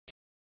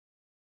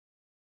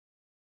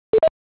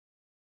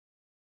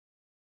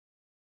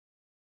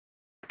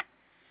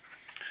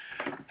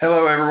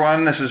Hello,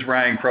 everyone. This is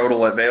Ryan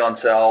Crodel at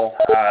Valencell.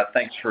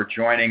 Thanks for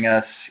joining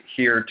us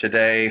here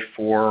today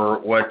for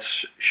what's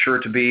sure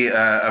to be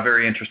a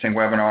very interesting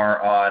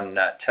webinar on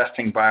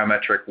testing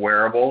biometric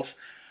wearables.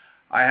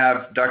 I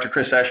have Dr.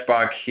 Chris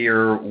Eschbach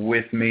here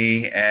with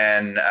me,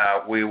 and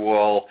we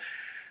will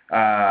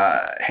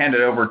hand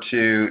it over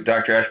to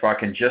Dr.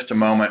 Eschbach in just a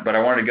moment, but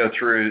I wanted to go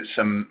through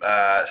some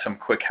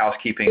quick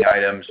housekeeping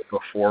items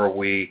before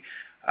we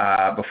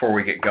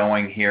get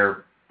going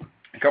here.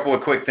 A couple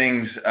of quick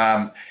things.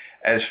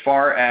 As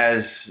far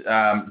as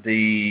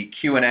the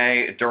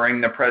Q&A during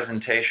the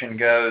presentation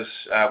goes,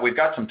 we've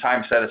got some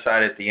time set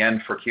aside at the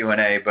end for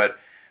Q&A, but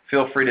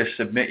feel free to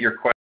submit your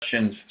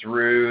questions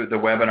through the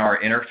webinar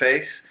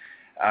interface,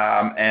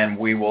 and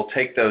we will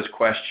take those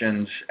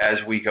questions as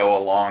we go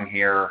along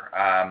here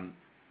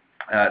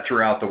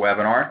throughout the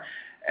webinar.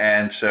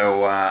 And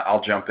so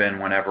I'll jump in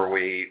whenever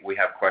we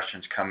have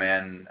questions come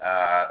in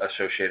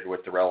associated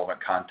with the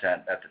relevant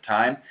content at the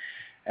time.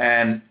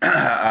 And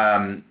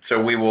so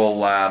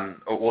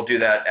we'll do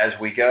that as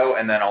we go,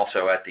 and then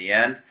also at the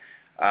end.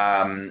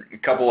 A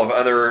couple of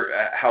other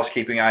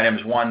housekeeping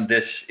items. One,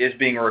 this is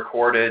being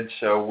recorded,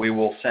 so we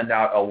will send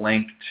out a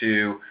link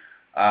to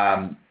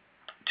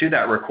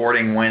that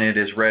recording when it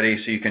is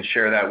ready, so you can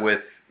share that with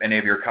any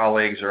of your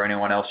colleagues or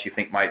anyone else you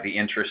think might be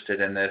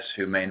interested in this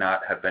who may not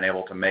have been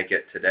able to make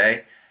it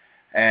today.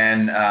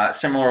 And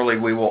similarly,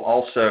 we will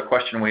also, a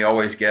question we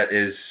always get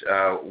is,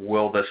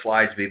 will the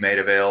slides be made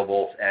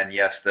available? And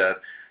yes, the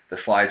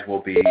slides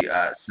will be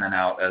sent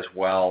out as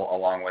well,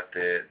 along with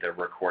the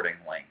recording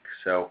link.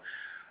 So,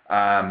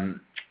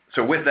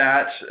 so with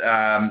that,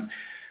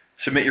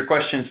 submit your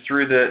questions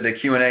through the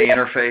Q&A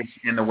interface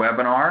in the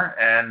webinar,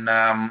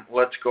 and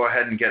let's go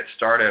ahead and get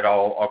started.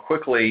 I'll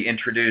quickly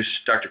introduce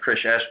Dr. Chris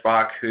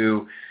Eschbach,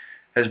 who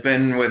has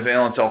been with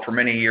Valencell for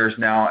many years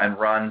now and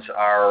runs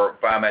our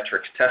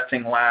biometrics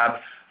testing lab.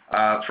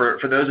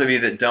 For those of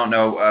you that don't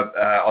know,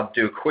 I'll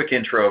do a quick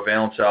intro of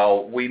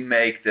Valencell. We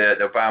make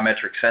the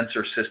biometric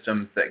sensor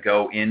systems that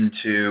go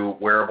into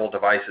wearable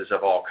devices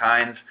of all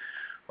kinds,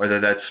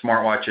 whether that's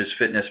smartwatches,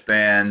 fitness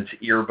bands,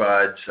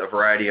 earbuds, a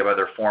variety of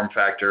other form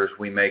factors.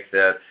 We make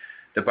the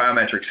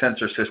biometric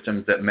sensor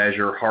systems that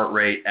measure heart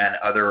rate and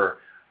other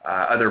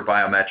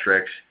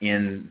biometrics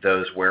in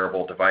those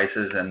wearable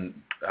devices, and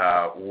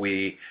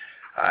we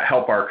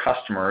help our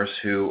customers,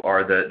 who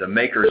are the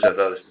makers of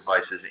those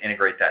devices,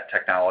 integrate that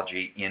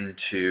technology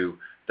into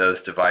those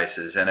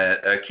devices. And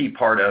a key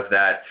part of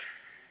that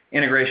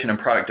integration and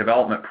product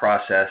development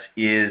process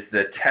is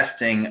the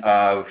testing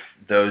of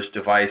those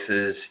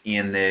devices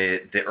in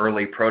the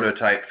early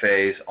prototype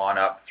phase on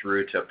up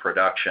through to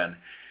production.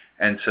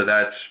 And so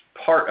that's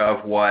part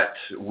of what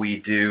we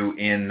do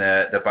in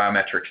the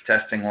biometrics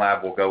testing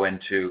lab. We'll go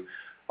into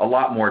a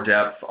lot more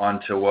depth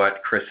onto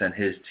what Chris and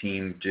his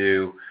team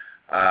do.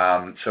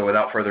 So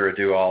without further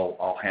ado,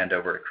 I'll hand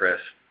over to Chris.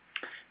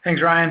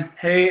 Thanks, Ryan.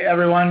 Hey,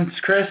 everyone. It's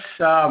Chris.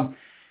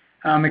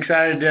 I'm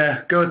excited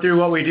to go through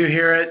what we do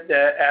here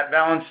at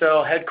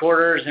Valencell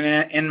headquarters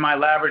and in my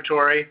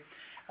laboratory.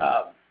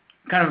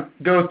 Kind of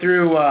go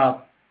through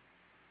what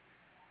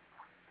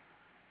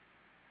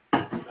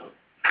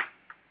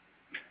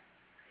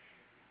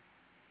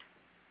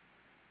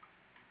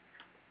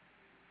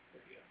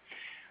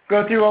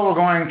we're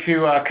going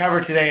to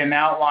cover today and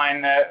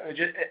outline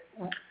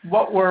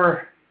what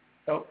we're.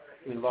 Oh,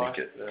 we lost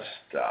it.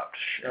 Stopped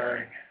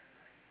sharing.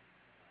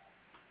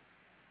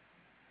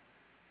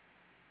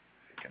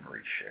 I can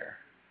reshare.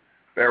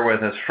 Bear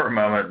with us for a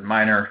moment.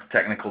 Minor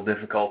technical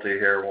difficulty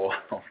here. We'll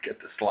get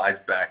the slides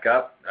back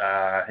up.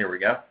 Here we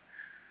go.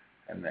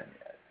 And then.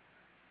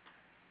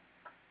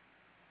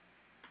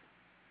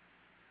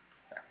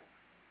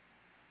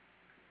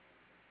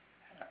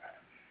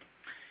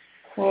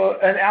 Well,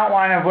 an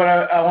outline of what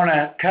I want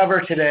to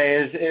cover today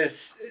is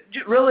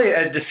really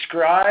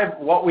describe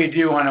what we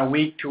do on a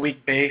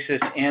week-to-week basis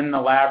in the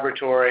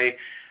laboratory.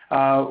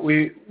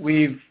 We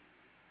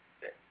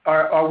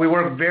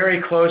work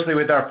very closely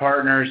with our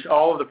partners,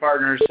 all of the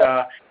partners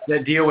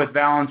that deal with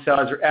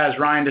Valencell, as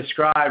Ryan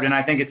described, and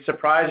I think it's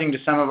surprising to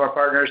some of our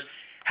partners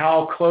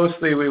how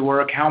closely we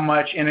work, how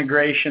much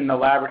integration the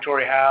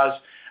laboratory has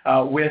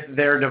with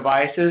their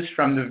devices,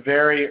 from the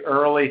very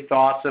early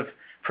thoughts of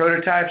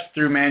prototypes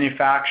through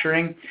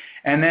manufacturing,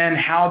 and then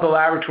how the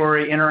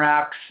laboratory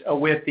interacts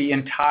with the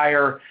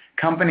entire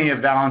company of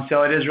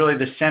Valencell. It is really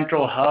the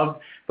central hub,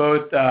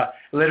 both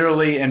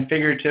literally and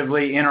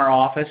figuratively, in our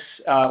office,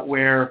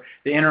 where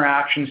the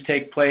interactions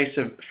take place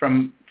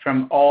from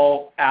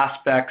all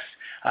aspects,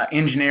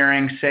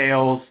 engineering,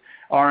 sales,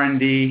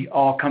 R&D,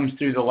 all comes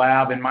through the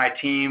lab, and my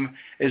team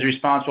is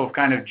responsible for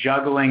kind of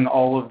juggling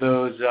all of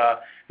those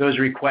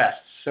requests.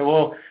 So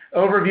we'll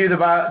overview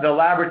the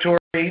laboratory,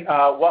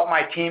 what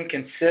my team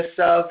consists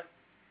of.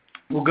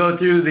 We'll go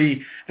through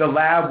the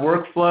lab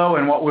workflow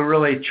and what we're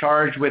really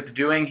charged with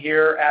doing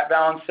here at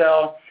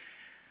Valencell.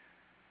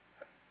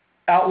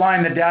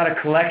 Outline the data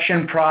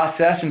collection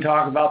process and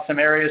talk about some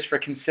areas for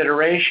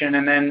consideration,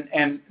 and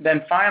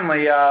then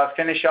finally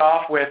finish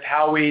off with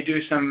how we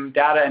do some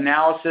data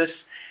analysis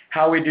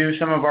how we do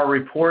some of our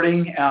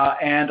reporting,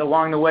 and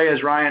along the way,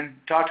 as Ryan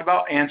talked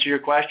about, answer your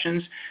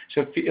questions.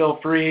 So feel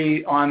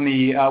free on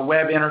the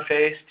web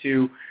interface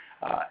to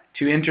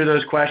enter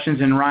those questions,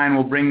 and Ryan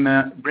will bring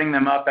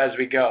them up as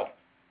we go.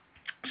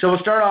 So we'll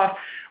start off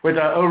with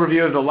an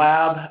overview of the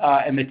lab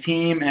and the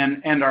team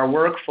and our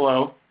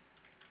workflow.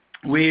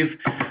 We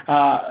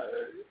are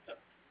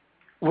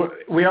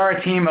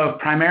a team of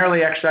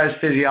primarily exercise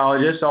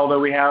physiologists, although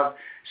we have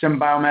some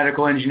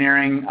biomedical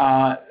engineering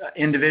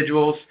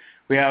individuals.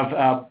 We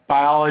have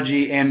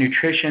biology and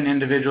nutrition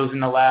individuals in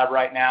the lab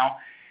right now.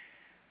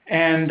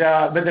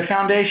 But the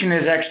foundation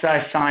is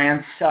exercise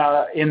science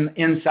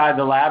inside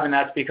the lab, and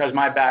that's because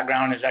my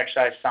background is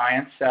exercise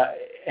science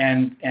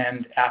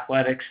and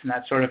athletics and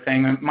that sort of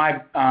thing.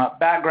 My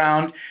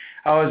background,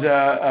 I was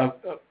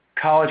a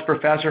college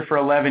professor for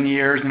 11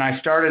 years, and I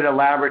started a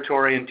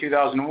laboratory in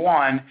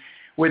 2001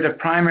 with a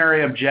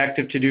primary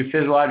objective to do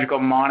physiological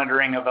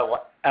monitoring of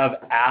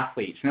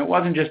athletes. And it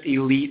wasn't just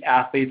elite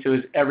athletes, it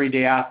was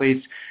everyday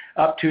athletes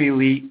up to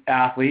elite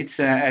athletes.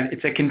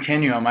 It's a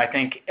continuum. I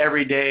think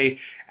everyday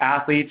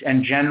athletes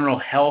and general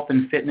health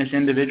and fitness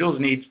individuals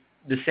need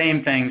the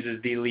same things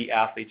as the elite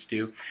athletes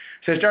do.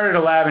 So I started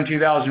a lab in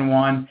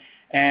 2001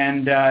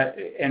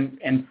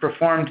 and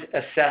performed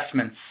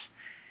assessments.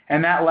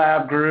 And that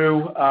lab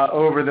grew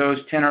over those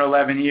 10 or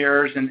 11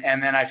 years, and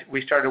then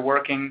we started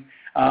working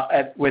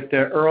with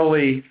the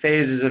early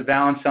phases of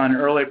Valencell, an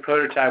early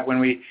prototype when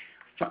we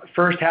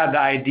first had the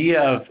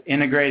idea of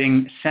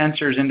integrating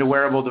sensors into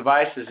wearable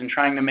devices and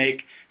trying to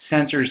make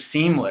sensors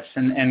seamless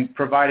and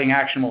providing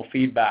actionable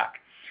feedback.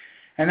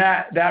 And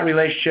that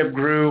relationship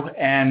grew,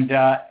 and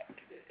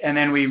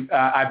then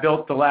I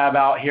built the lab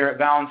out here at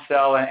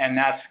Valencell, and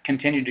that's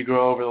continued to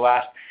grow over the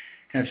last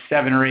kind of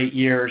 7 or 8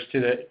 years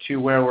to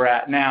where we're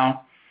at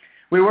now.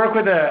 We work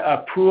with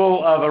a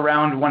pool of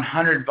around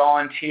 100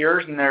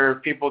 volunteers, and there are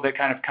people that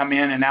kind of come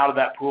in and out of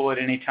that pool at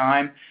any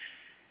time.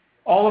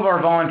 All of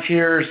our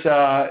volunteers,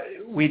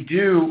 we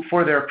do,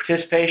 for their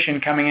participation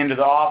coming into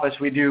the office,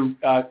 we do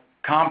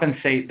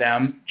compensate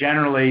them.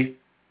 Generally,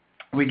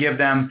 we give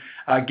them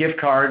gift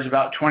cards,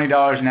 about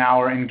 $20 an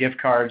hour in gift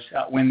cards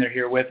when they're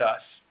here with us.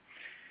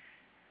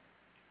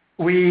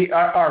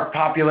 Our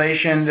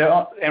population,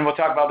 and we'll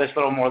talk about this a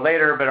little more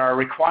later, but our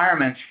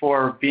requirements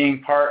for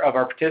being part of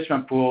our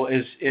participant pool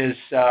is it's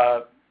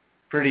a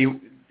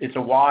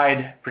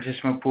wide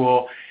participant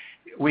pool.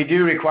 We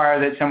do require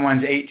that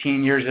someone's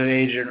 18 years of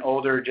age and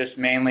older, just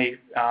mainly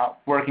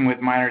working with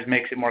minors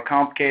makes it more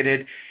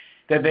complicated,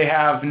 that they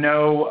have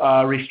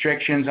no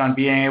restrictions on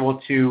being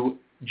able to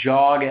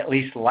jog at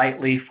least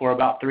lightly for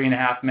about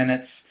 3.5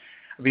 minutes.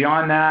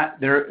 Beyond that,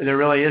 there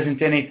really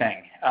isn't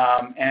anything.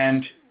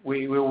 And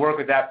we work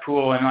with that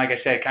pool, and like I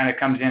said, it kind of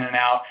comes in and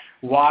out,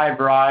 wide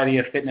variety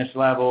of fitness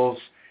levels,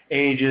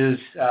 ages,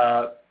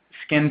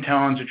 skin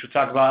tones, which we'll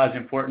talk about as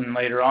important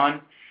later on.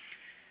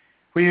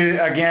 We,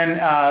 again,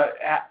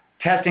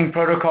 testing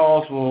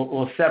protocols,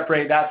 we'll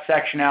separate that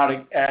section out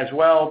as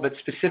well, but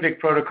specific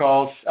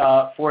protocols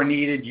for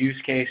needed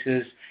use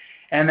cases.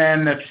 And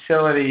then the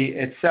facility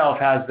itself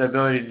has the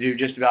ability to do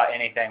just about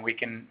anything. We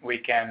can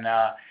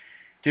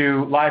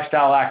do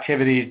lifestyle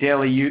activities,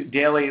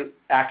 daily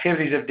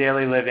activities of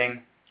daily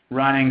living,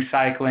 running,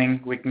 cycling.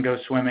 We can go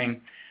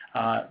swimming,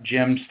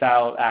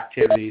 gym-style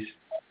activities.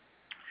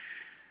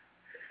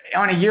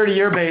 On a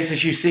year-to-year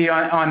basis, you see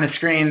on the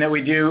screen that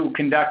we do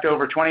conduct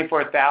over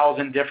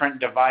 24,000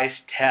 different device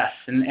tests,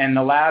 and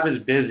the lab is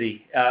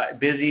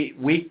busy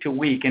week to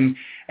week.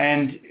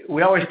 And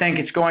we always think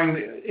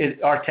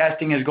our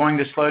testing is going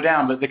to slow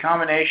down, but the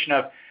combination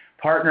of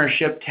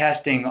partnership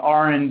testing,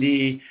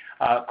 R&D,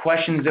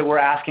 questions that we're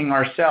asking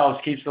ourselves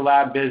keeps the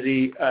lab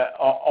busy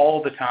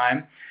all the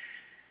time.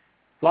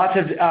 Lots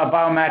of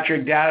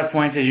biometric data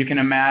points, as you can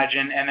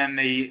imagine, and then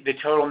the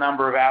total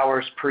number of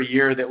hours per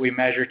year that we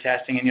measure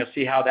testing, and you'll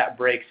see how that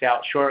breaks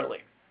out shortly.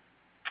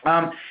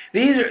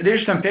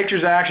 There's some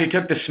pictures I actually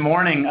took this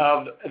morning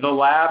of the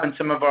lab and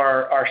some of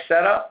our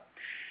setup.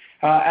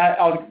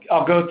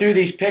 I'll go through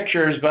these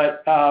pictures,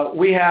 but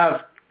we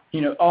have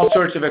all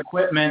sorts of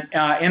equipment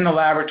in the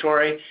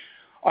laboratory.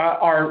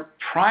 Our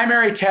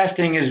primary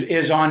testing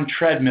is on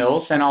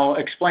treadmills, and I'll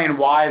explain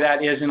why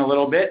that is in a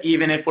little bit.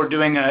 Even if we're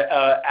doing an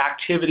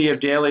activity of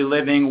daily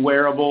living,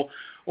 wearable,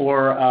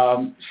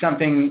 or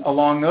something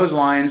along those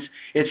lines,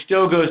 it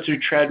still goes through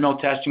treadmill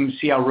testing to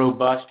see how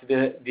robust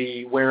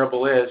the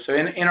wearable is. So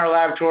in our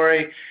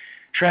laboratory,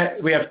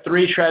 we have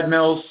 3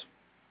 treadmills.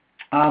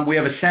 We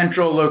have a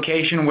central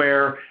location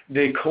where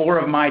the core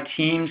of my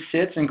team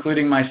sits,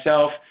 including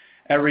myself,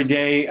 every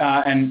day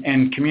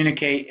and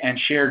communicate and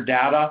share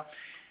data.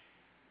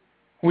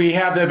 We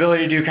have the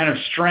ability to do kind of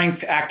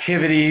strength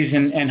activities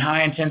and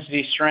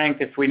high-intensity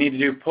strength. If we need to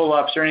do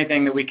pull-ups or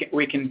anything, that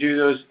we can do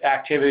those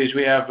activities.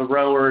 We have the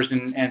rowers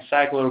and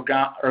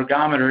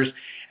cyclo-ergometers.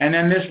 And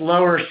then this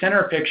lower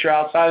center picture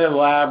outside of the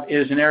lab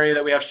is an area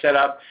that we have set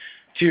up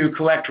to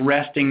collect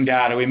resting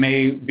data. We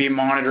may be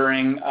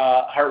monitoring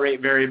heart rate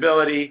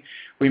variability.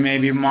 We may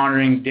be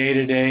monitoring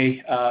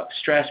day-to-day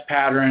stress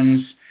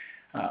patterns,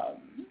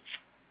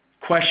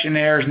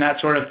 questionnaires and that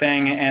sort of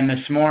thing. And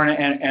this morning,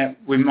 and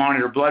we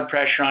monitor blood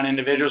pressure on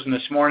individuals. And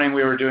this morning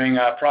we were doing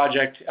a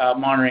project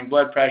monitoring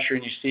blood pressure,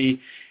 and you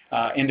see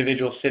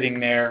individuals sitting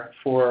there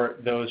for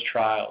those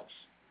trials.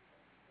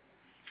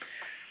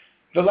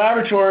 The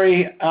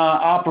laboratory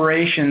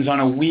operations on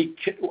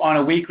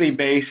a weekly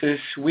basis,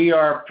 we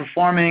are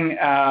performing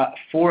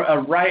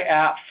right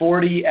at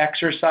 40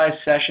 exercise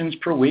sessions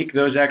per week.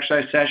 Those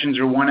exercise sessions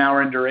are 1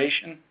 hour in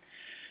duration.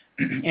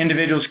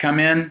 Individuals come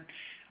in,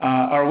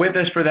 are with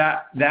us for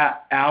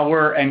that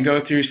hour, and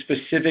go through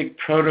specific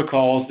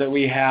protocols that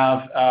we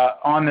have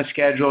on the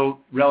schedule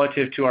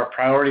relative to our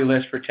priority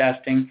list for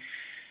testing.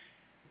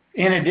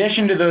 In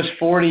addition to those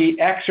 40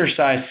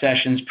 exercise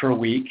sessions per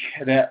week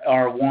that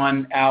are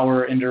 1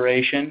 hour in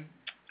duration,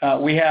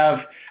 we have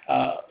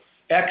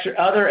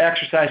other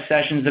exercise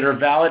sessions that are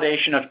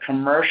validation of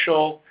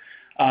commercial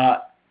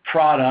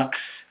products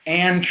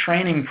and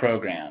training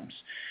programs.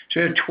 So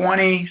we have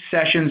 20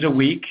 sessions a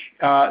week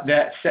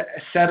that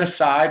set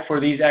aside for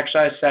these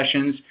exercise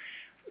sessions,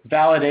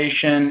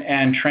 validation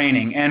and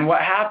training. And what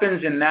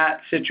happens in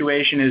that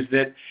situation is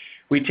that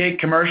we take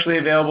commercially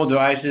available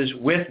devices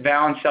with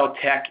Valencell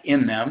tech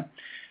in them,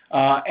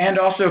 and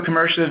also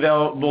commercially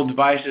available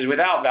devices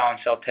without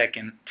Valencell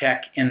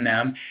tech in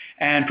them,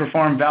 and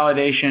perform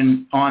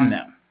validation on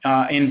them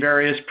in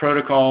various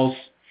protocols,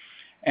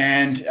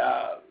 and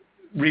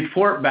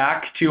report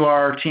back to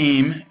our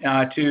team,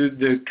 to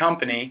the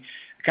company,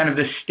 kind of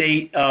the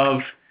state of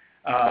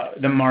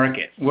the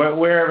market,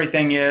 where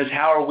everything is,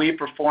 how are we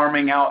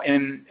performing out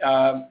in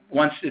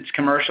once it's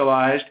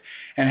commercialized,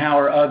 and how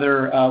are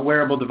other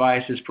wearable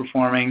devices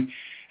performing.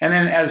 And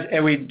then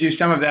as we do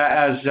some of that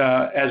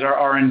as our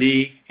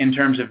R&D in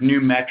terms of new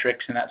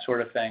metrics and that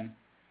sort of thing.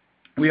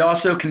 We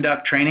also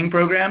conduct training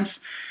programs.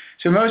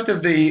 So most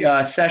of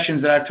the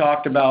sessions that I've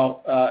talked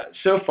about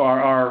so far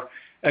are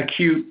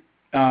acute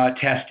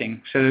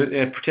testing. So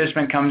a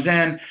participant comes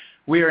in,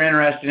 we are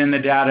interested in the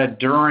data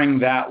during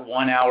that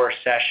 1 hour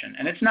session.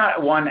 And it's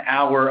not 1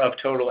 hour of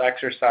total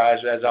exercise,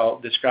 as I'll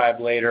describe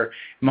later,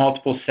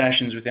 multiple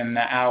sessions within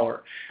the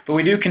hour. But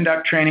we do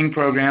conduct training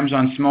programs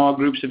on small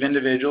groups of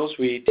individuals.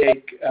 We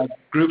take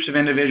groups of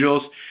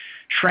individuals,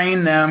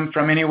 train them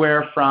from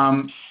anywhere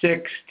from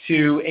 6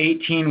 to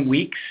 18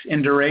 weeks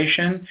in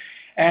duration,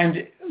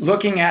 and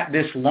looking at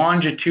this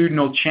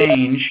longitudinal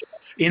change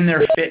in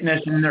their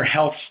fitness and their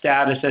health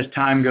status as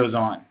time goes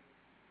on.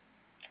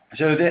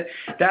 So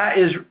that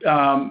is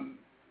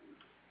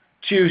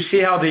to see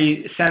how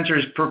the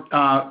sensors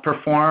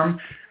perform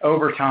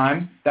over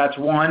time. That's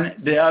one.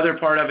 The other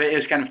part of it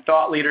is kind of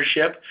thought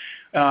leadership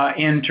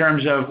in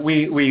terms of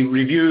we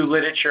review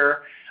literature,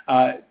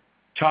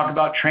 talk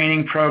about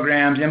training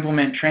programs,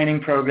 implement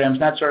training programs,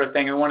 that sort of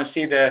thing. We want to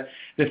see the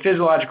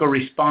physiological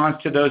response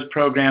to those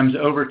programs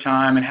over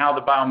time and how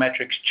the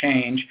biometrics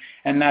change,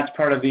 and that's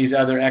part of these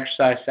other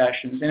exercise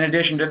sessions. In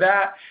addition to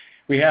that,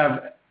 we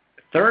have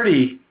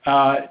 30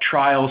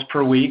 trials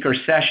per week or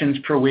sessions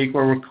per week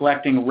where we're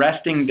collecting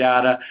resting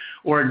data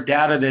or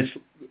data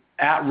that's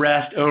at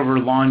rest over,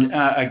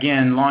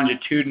 again,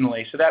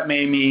 longitudinally. So that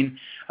may mean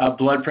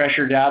blood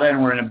pressure data,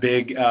 and we're in a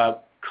big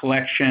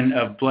collection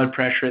of blood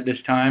pressure at this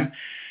time.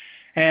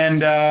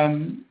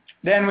 And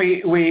then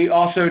we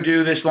also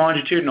do this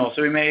longitudinal.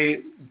 So we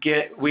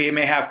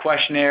may have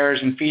questionnaires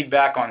and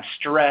feedback on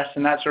stress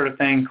and that sort of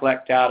thing,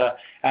 collect data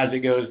as it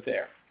goes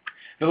there.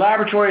 The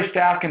laboratory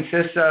staff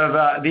consists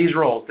of these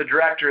roles. The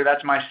director,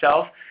 that's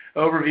myself,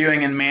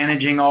 overviewing and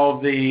managing all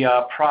of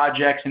the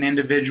projects and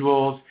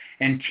individuals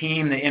and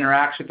team that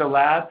interacts with the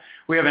lab.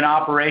 We have an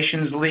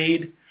operations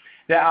lead.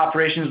 That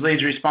operations lead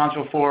is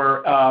responsible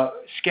for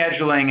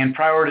scheduling and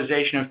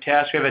prioritization of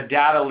tests. We have a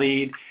data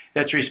lead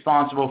that's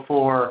responsible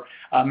for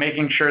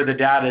making sure the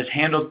data is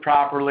handled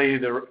properly,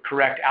 the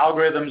correct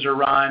algorithms are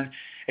run.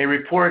 A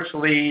reports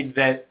lead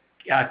that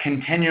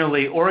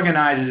continually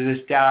organizes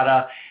this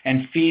data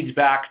and feeds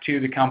back to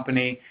the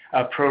company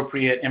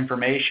appropriate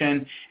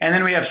information. And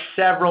then we have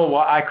several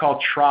what I call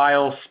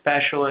trial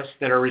specialists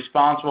that are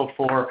responsible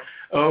for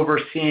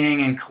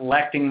overseeing and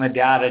collecting the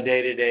data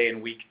day to day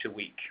and week to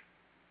week.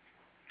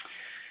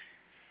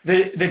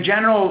 The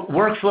general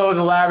workflow of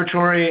the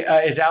laboratory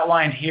is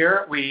outlined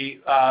here.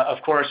 We,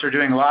 of course, are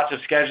doing lots of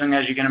scheduling,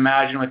 as you can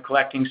imagine, with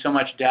collecting so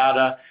much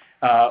data,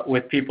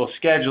 with people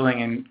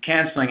scheduling and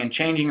canceling and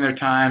changing their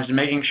times and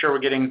making sure we're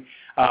getting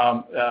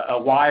a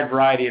wide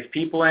variety of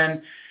people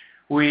in.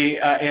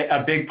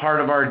 A big part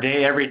of our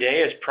day every day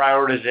is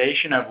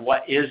prioritization of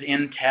what is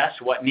in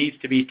test, what needs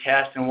to be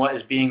tested, and what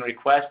is being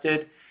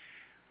requested.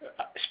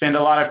 Spend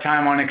a lot of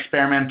time on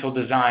experimental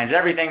designs.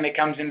 Everything that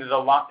comes into the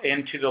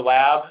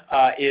lab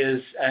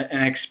is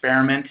an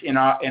experiment in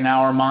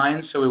our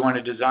minds, so we want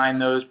to design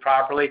those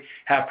properly,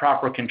 have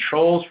proper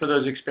controls for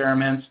those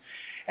experiments.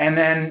 And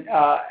then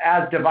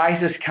as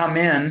devices come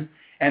in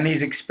and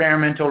these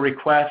experimental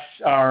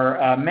requests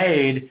are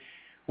made,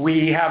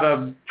 we have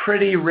a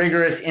pretty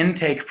rigorous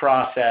intake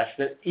process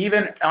that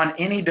even on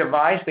any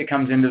device that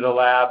comes into the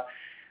lab,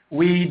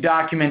 we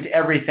document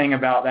everything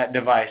about that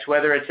device.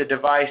 Whether it's a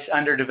device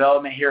under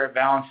development here at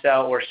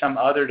Valencell or some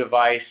other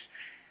device,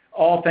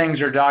 All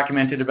things are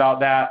documented about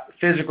that.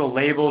 Physical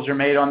labels are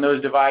made on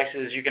those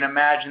devices. You can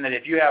imagine that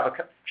if you have a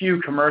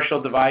few commercial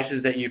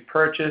devices that you've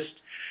purchased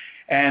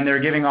and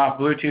they're giving off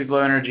Bluetooth low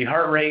energy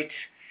heart rate,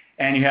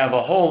 and you have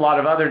a whole lot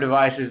of other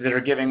devices that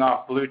are giving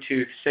off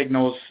Bluetooth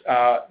signals,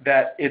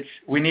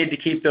 we need to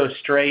keep those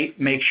straight,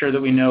 make sure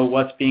that we know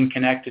what's being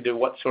connected to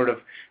what sort of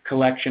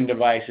collection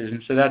devices.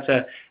 And so that's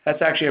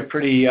actually a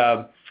pretty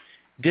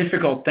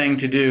difficult thing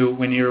to do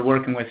when you're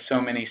working with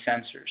so many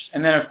sensors.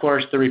 And then, of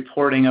course, the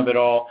reporting of it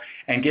all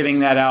and giving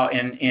that out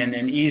in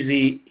an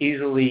easy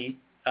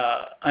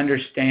to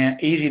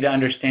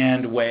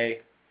understand way.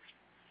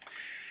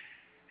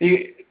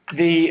 The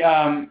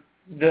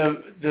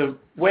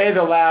way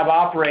the lab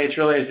operates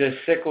really is this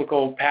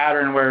cyclical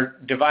pattern where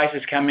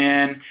devices come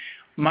in.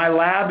 My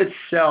lab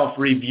itself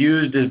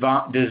reviews the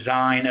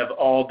design of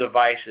all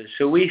devices.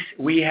 So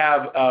we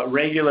have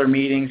regular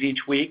meetings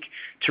each week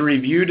to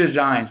review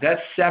designs. That's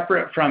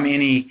separate from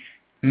any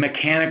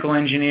mechanical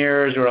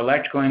engineers or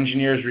electrical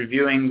engineers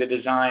reviewing the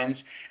designs.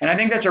 And I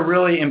think that's a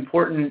really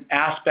important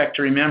aspect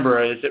to remember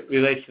as it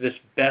relates to this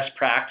best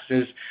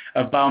practices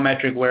of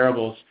biometric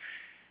wearables.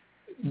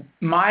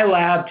 My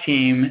lab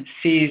team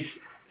sees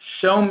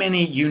so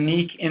many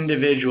unique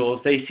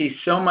individuals, they see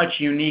so much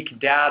unique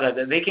data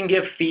that they can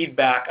give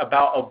feedback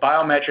about a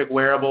biometric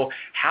wearable,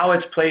 how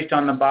it's placed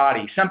on the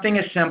body. Something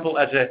as simple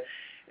as the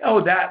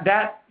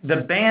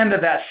band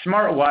of that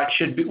smartwatch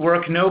should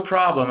work no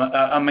problem.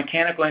 A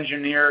mechanical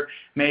engineer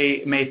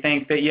may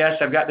think that, yes,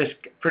 I've got this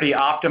pretty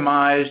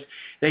optimized.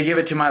 They give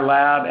it to my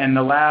lab, and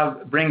the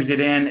lab brings it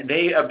in.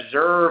 They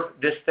observe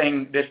this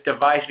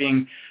device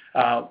being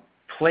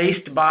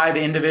placed by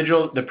the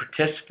individual, the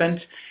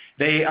participant.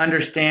 They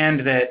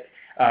understand that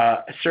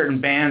certain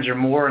bands are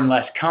more and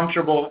less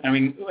comfortable,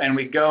 and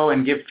we go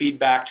and give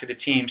feedback to the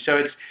team.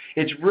 So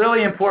it's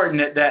really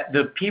important that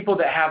the people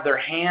that have their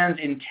hands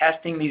in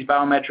testing these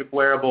biometric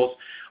wearables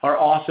are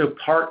also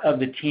part of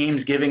the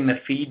teams giving the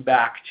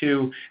feedback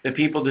to the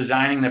people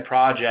designing the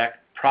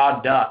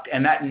product,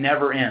 and that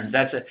never ends.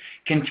 That's a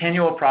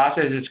continual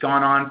process. It's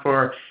gone on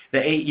for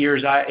the 8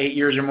 years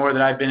or more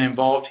that I've been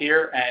involved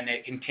here, and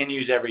it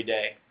continues every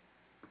day.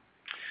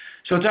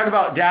 So we'll talk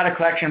about data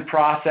collection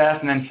process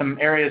and then some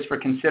areas for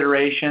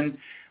consideration.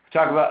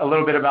 We'll talk about a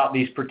little bit about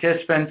these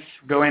participants,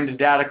 go into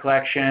data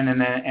collection,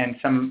 and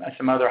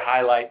some other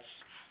highlights.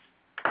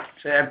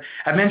 So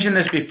I've mentioned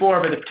this before,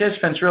 but the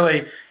participants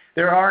really,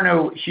 there are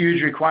no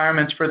huge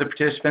requirements for the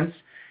participants.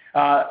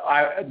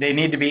 They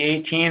need to be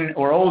 18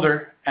 or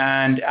older,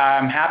 and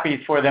I'm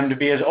happy for them to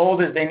be as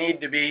old as they need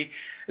to be.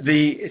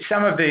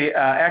 Some of the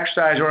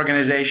exercise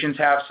organizations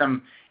have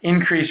some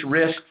increased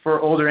risk for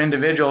older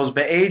individuals,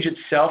 but age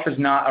itself is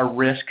not a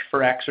risk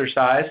for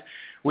exercise.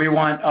 We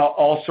want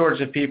all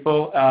sorts of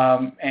people,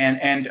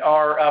 and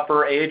our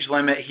upper age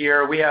limit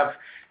here, we have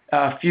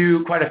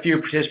quite a few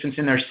participants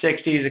in their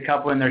 60s, a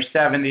couple in their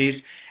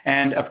 70s,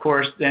 and of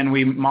course then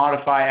we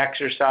modify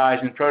exercise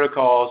and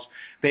protocols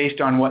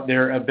based on what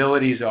their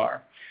abilities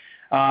are.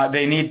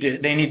 They need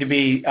to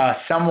be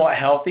somewhat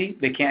healthy.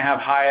 They can't have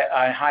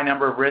a high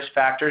number of risk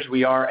factors.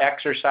 We are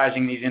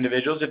exercising these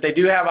individuals. If they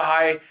do have a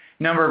high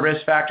number of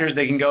risk factors,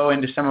 they can go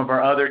into some of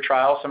our other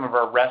trials, some of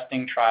our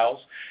resting trials.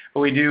 But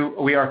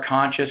we are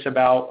conscious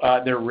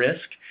about their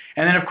risk.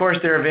 And then, of course,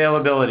 their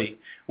availability.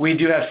 We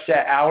do have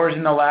set hours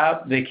in the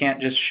lab. They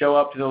can't just show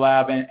up to the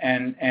lab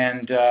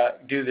and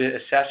do the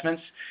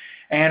assessments.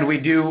 And we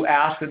do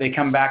ask that they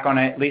come back on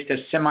at least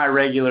a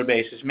semi-regular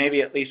basis,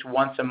 maybe at least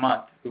once a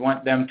month. We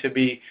want them to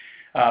be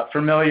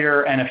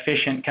familiar and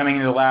efficient coming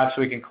into the lab so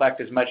we can collect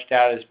as much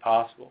data as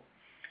possible.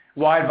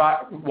 Wide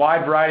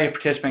variety of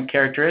participant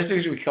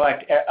characteristics. We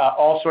collect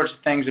all sorts of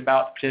things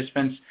about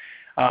participants,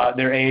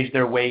 their age,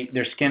 their weight,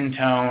 their skin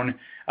tone,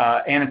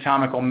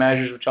 anatomical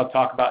measures, which I'll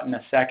talk about in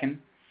a second.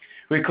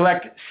 We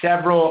collect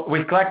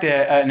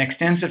an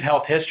extensive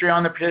health history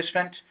on the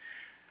participant.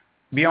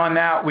 Beyond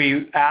that,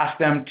 we ask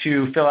them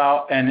to fill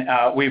out and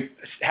we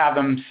have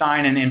them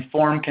sign an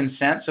informed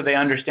consent so they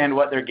understand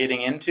what they're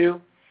getting into.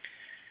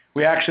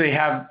 We actually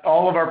have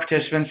all of our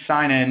participants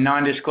sign a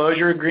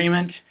non-disclosure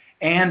agreement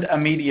and a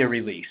media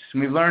release.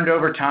 And we've learned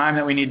over time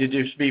that we need to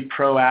just be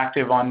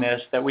proactive on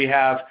this, that we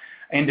have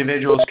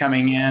individuals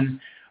coming in,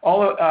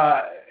 all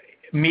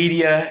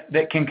media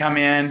that can come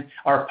in.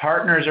 Our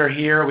partners are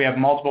here. We have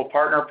multiple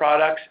partner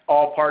products.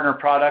 All partner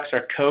products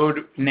are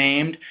code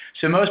named.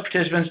 So most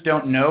participants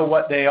don't know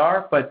what they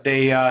are, but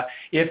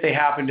if they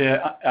happen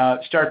to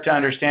start to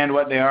understand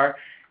what they are,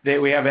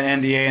 we have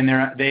an NDA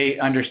and they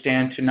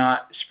understand to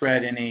not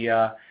spread any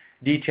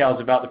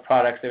details about the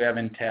products that we have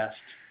in test.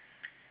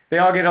 They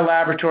all get a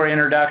laboratory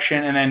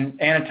introduction and then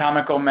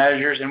anatomical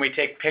measures, and we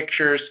take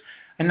pictures,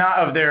 and not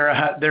of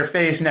their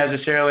face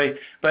necessarily,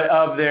 but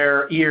of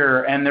their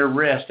ear and their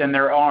wrist and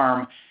their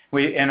arm.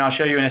 And I'll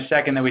show you in a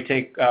second that we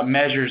take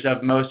measures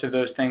of most of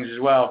those things as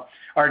well.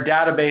 Our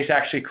database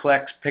actually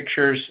collects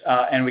pictures,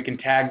 and we can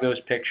tag those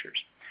pictures.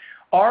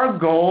 Our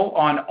goal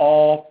on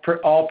all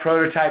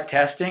prototype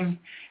testing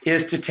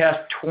is to test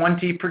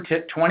 20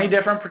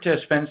 different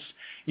participants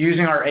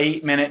using our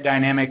 8-minute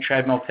dynamic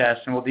treadmill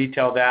test, and we'll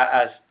detail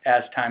that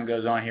as time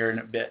goes on here in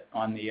a bit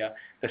on the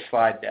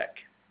slide deck.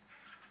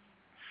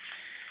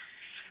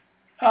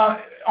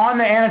 On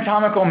the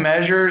anatomical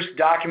measures,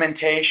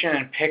 documentation,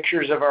 and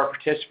pictures of our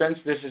participants,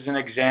 this is an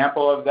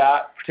example of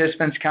that.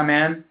 Participants come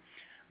in,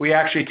 we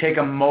actually take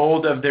a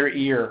mold of their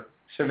ear.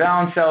 So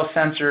Valencell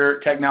sensor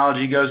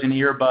technology goes in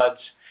earbuds.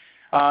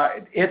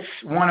 It's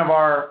one of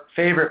our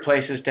favorite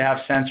places to have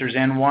sensors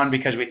in, one,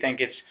 because we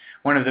think it's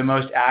one of the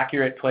most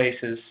accurate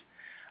places.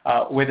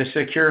 With a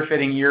secure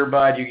fitting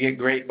earbud, you get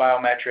great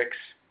biometrics.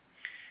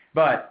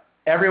 But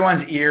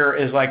everyone's ear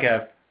is like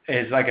a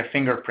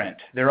fingerprint.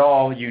 They're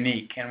all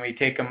unique, and we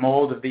take a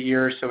mold of the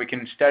ear so we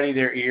can study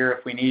their ear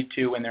if we need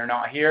to when they're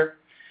not here.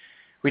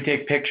 We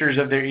take pictures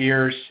of their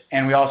ears,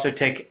 and we also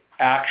take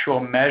actual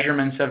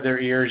measurements of their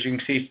ears. You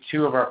can see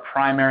two of our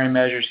primary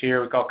measures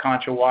here we call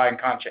concha Y and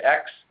concha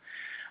X.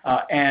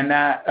 And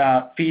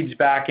that feeds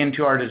back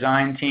into our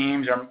design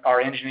teams,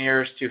 our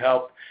engineers, to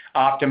help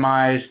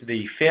optimize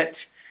the fit,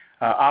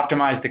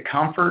 optimize the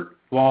comfort,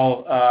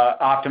 while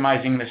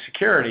optimizing the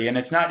security. And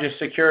it's not just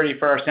security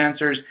for our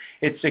sensors,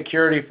 it's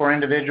security for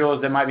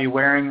individuals that might be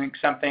wearing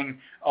something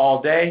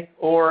all day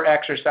or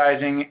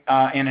exercising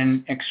in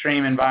an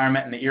extreme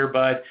environment, and the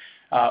earbud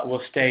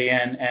will stay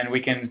in, and we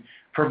can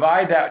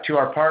provide that to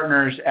our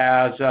partners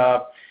as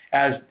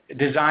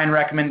design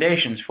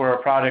recommendations for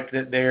a product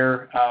that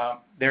they're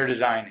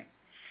designing.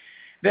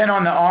 Then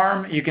on the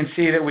arm, you can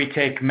see that we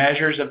take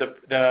measures of the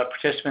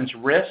participant's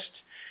wrist.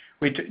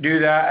 We do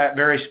that at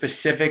very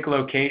specific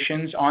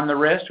locations on the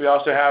wrist. We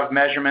also have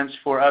measurements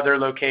for other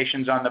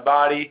locations on the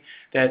body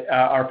that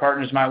our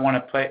partners might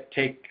want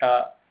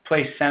to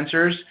place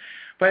sensors.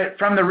 But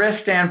from the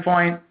wrist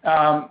standpoint,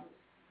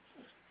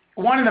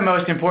 one of the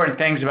most important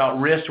things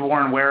about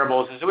wrist-worn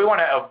wearables is that we want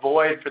to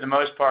avoid, for the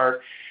most part,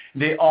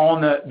 the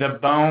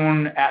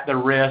bone at the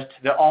wrist,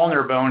 the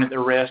ulnar bone at the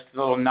wrist, the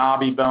little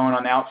knobby bone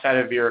on the outside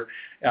of your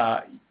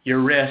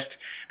wrist,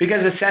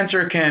 because the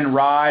sensor can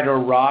ride or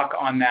rock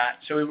on that.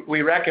 So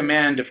we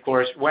recommend, of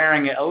course,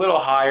 wearing it a little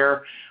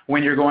higher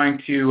when you're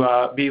going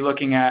to be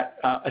looking at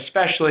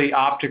especially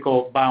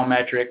optical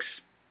biometrics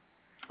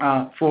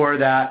for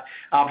that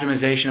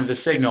optimization of the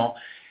signal.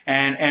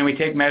 And we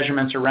take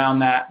measurements around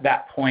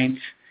that point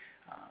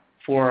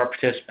for our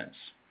participants.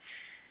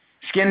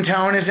 Skin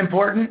tone is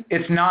important.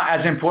 It's not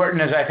as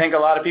important as I think a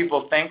lot of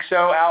people think so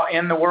out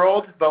in the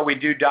world, but we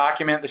do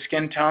document the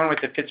skin tone with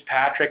the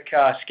Fitzpatrick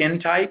skin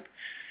type.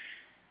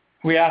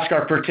 We ask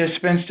our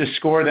participants to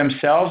score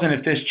themselves, and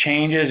if this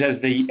changes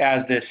as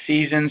the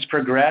seasons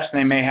progress,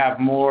 and they may have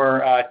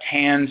more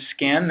tan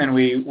skin, then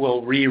we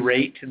will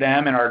re-rate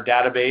them, and our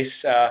database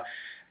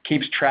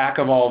keeps track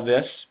of all of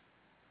this.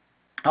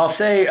 I'll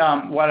say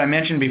what I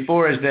mentioned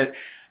before is that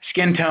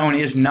skin tone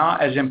is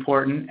not as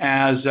important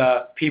as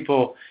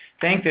people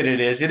think that it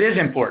is. It is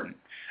important.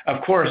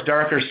 Of course,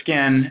 darker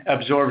skin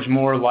absorbs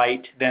more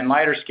light than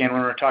lighter skin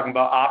when we're talking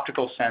about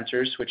optical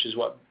sensors, which is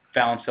what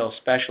Valencell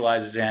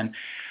specializes in.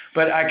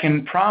 But I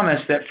can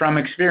promise that from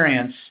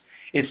experience,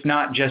 it's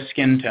not just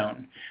skin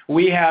tone.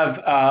 We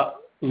have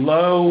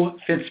low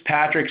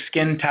Fitzpatrick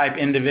skin type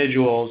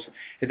individuals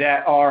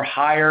that are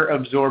higher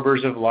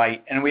absorbers of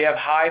light, and we have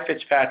high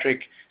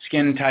Fitzpatrick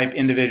skin type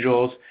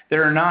individuals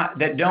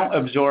that don't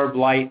absorb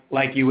light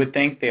like you would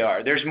think they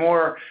are. There's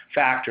more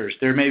factors.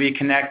 There may be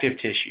connective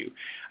tissue.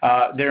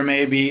 There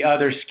may be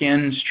other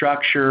skin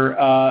structure,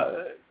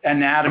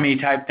 anatomy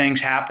type things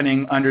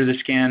happening under the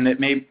skin that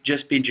may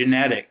just be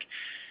genetic.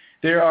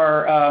 There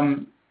are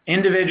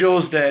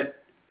individuals that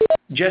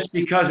just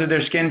because of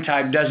their skin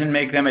type doesn't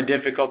make them a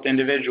difficult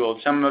individual.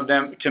 Some of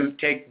them to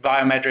take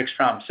biometrics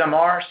from. Some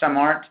are, some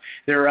aren't.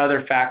 There are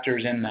other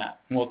factors in that.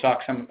 And we'll talk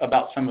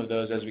about some of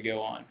those as we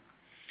go on.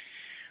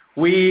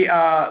 We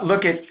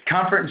look at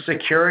comfort and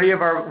security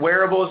of our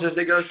wearables as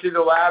it goes through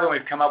the lab, and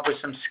we've come up with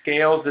some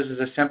scales. This is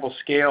a simple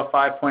scale,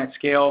 5-point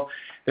scale,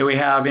 that we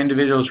have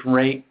individuals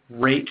rate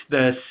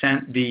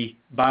the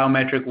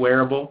biometric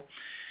wearable.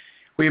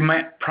 We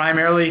might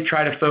primarily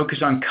try to focus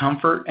on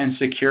comfort and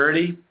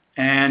security,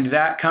 and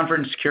that comfort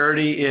and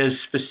security is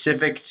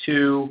specific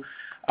to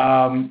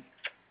the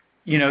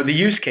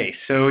use case.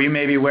 So you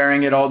may be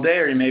wearing it all day,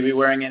 or you may be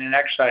wearing it in an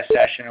exercise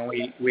session,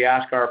 and we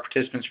ask our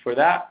participants for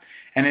that,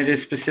 and it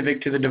is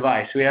specific to the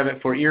device. We have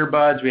it for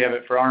earbuds, we have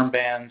it for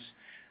armbands,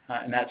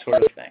 and that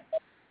sort of thing.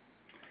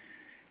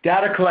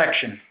 Data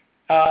collection.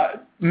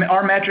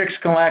 Our metrics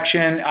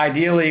collection,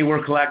 ideally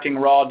we're collecting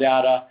raw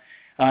data.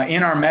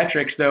 In our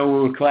metrics, though,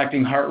 we're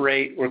collecting heart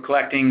rate. We're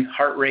collecting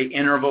heart rate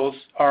intervals,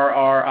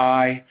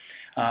 RRI,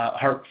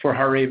 for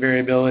heart rate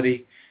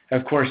variability.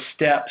 Of course,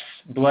 steps,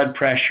 blood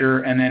pressure,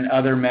 and then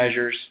other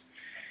measures.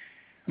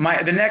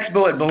 The next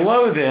bullet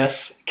below this,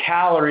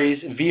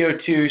 calories,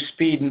 VO2,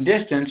 speed, and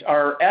distance,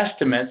 are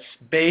estimates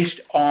based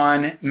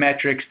on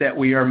metrics that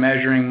we are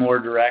measuring more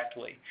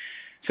directly.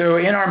 So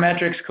in our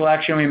metrics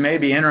collection, we may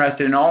be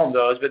interested in all of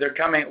those, but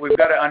we've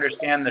got to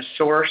understand the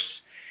source.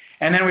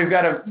 And then we've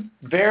got to,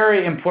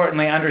 very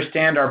importantly,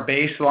 understand our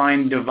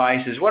baseline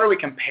devices. What are we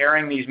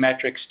comparing these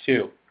metrics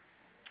to?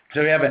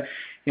 So we have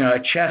a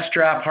chest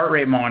strap heart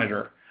rate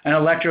monitor, an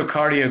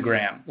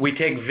electrocardiogram. We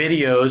take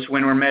videos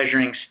when we're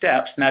measuring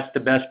steps, and that's the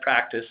best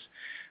practice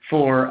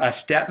for a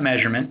step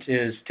measurement,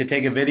 is to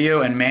take a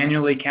video and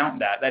manually count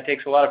that. That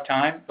takes a lot of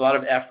time, a lot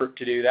of effort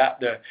to do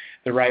that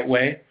the right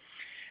way.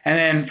 And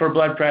then for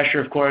blood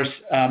pressure, of course,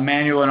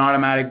 manual and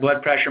automatic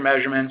blood pressure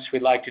measurements.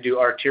 We'd like to do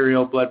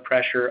arterial blood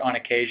pressure on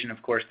occasion.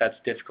 Of course, that's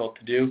difficult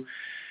to do.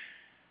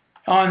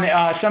 On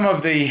some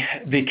of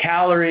the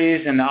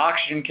calories and the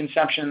oxygen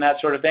consumption and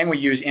that sort of thing, we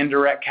use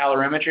indirect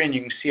calorimetry, and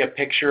you can see a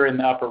picture in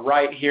the upper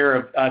right here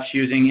of us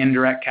using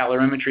indirect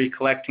calorimetry,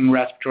 collecting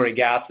respiratory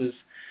gases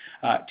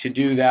to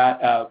do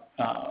that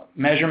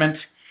measurement.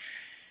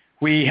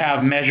 We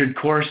have measured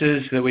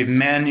courses that we've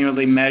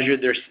manually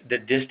measured the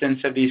distance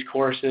of these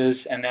courses,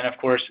 and then, of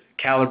course,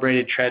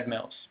 calibrated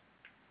treadmills.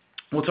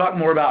 We'll talk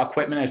more about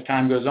equipment as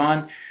time goes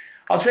on.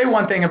 I'll say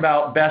one thing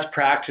about best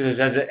practices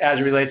as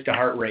it relates to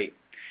heart rate.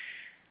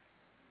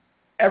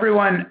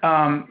 Everyone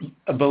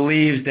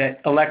believes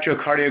that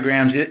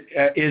electrocardiograms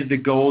is the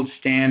gold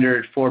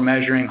standard for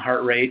measuring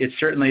heart rate. It's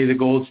certainly the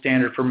gold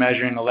standard for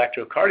measuring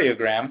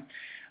electrocardiogram.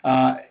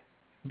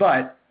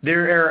 But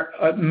there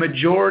are a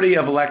majority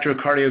of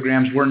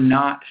electrocardiograms were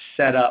not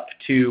set up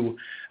to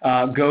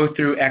go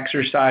through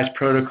exercise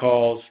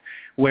protocols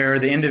where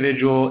the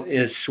individual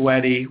is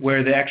sweaty,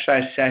 where the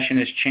exercise session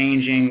is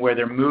changing, where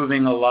they're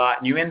moving a lot.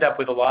 And you end up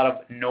with a lot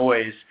of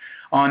noise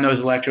on those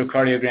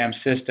electrocardiogram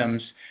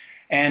systems.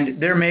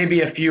 And there may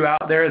be a few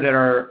out there that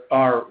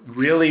are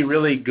really,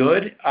 really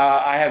good.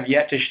 I have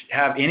yet to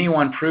have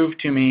anyone prove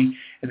to me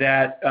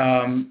that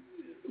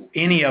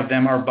any of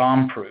them are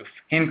bomb-proof,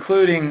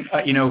 including,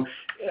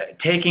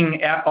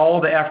 taking all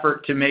the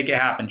effort to make it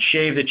happen.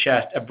 Shave the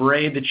chest,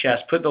 abrade the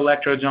chest, put the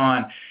electrodes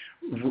on,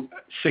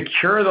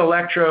 secure the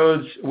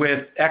electrodes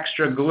with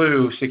extra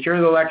glue,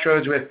 secure the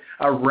electrodes with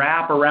a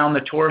wrap around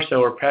the torso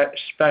or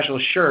special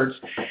shirts.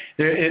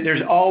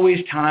 There's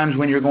always times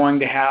when you're going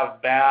to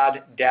have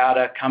bad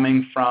data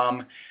coming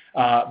from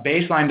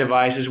baseline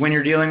devices when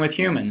you're dealing with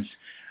humans.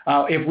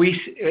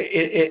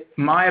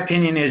 My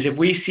opinion is if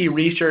we see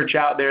research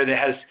out there that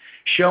has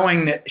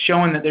showing that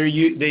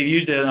they've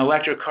used an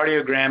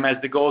electrocardiogram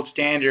as the gold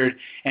standard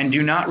and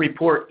do not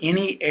report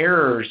any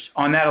errors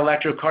on that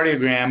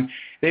electrocardiogram,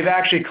 they've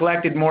actually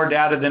collected more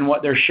data than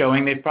what they're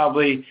showing. They've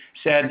probably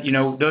said,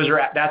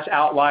 that's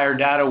outlier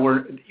data.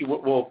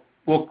 We'll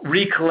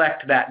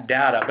recollect that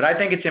data. But I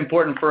think it's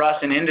important for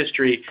us in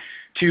industry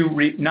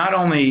to not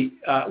only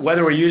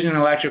whether we're using an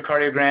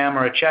electrocardiogram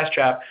or a chest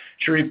strap,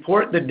 to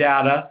report the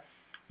data.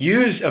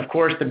 Use, of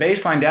course, the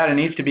baseline data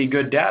needs to be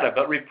good data,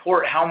 but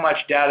report how much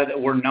data that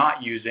we're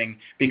not using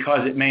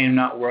because it may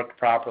not work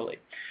properly.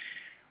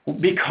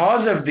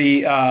 Because of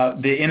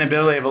the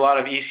inability of a lot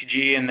of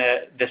ECG and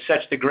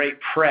the great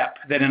prep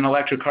that an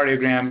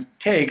electrocardiogram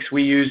takes,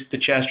 we use the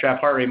chest strap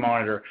heart rate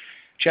monitor.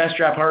 Chest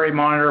strap heart rate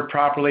monitor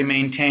properly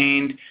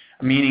maintained,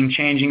 meaning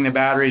changing the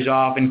batteries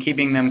off and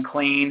keeping them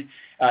clean,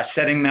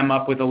 setting them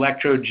up with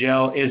electrode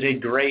gel is a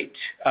great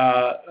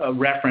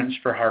reference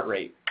for heart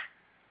rate.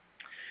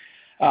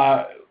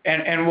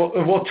 And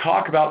we'll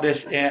talk about this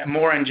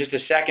more in just a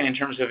second in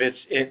terms of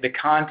the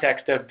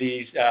context of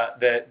these,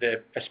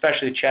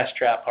 especially chest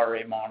strap heart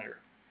rate monitor.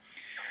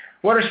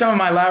 What are some of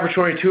my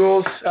laboratory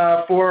tools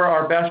for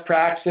our best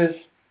practices?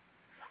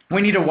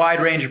 We need a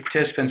wide range of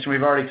participants, and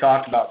we've already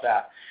talked about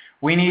that.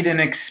 We need an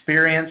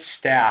experienced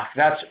staff.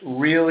 That's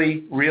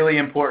really, really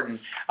important.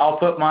 I'll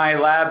put my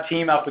lab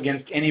team up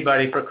against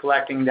anybody for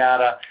collecting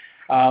data.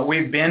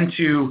 We've been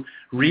to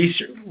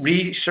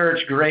research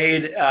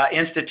grade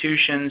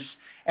institutions,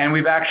 and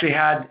we've actually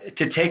had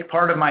to take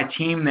part of my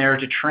team there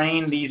to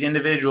train these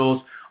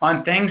individuals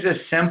on things as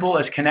simple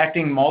as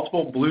connecting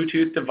multiple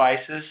Bluetooth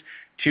devices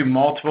to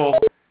multiple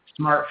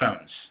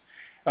smartphones.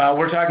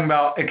 We're talking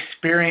about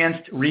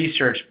experienced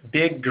research,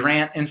 big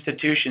grant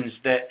institutions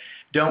that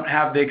don't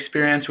have the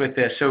experience with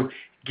this. So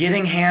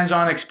getting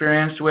hands-on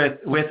experience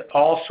with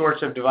all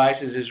sorts of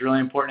devices is really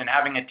important, and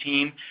having a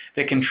team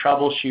that can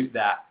troubleshoot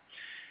that.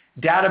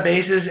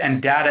 Databases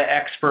and data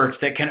experts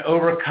that can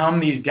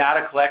overcome these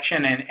data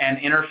collection and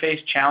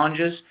interface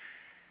challenges.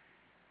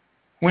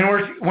 When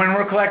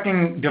we're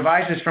collecting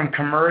devices when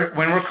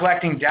we're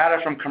collecting data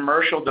from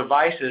commercial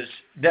devices,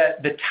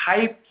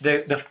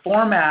 the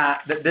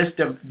format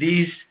that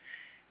these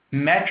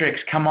metrics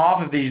come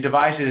off of these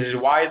devices is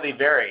widely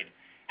varied.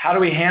 How do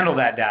we handle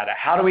that data?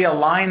 How do we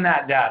align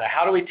that data?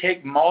 How do we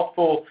take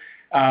multiple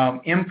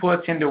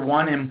inputs into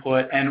one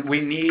input? And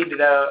we need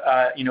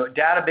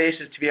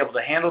databases to be able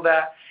to handle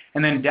that,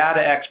 and then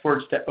data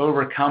experts to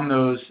overcome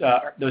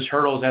those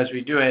hurdles as we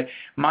do it.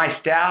 My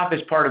staff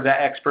is part of that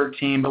expert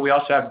team, but we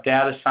also have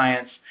data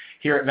science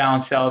here at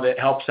Valencell that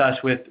helps us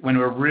when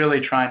we're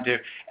really trying to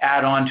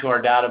add on to our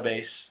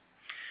database.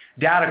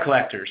 Data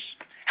collectors.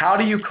 How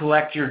do you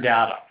collect your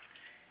data?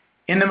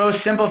 In the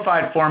most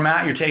simplified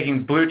format, you're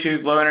taking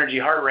Bluetooth low energy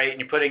heart rate and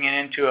you're putting it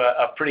into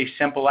a pretty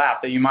simple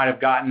app that you might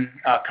have gotten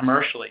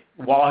commercially.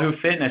 Wahoo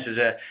Fitness is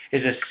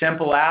a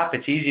simple app.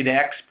 It's easy to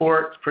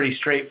export. It's pretty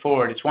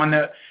straightforward. It's one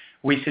that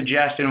we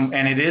suggest,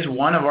 and it is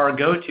one of our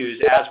go-tos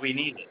as we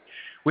need it.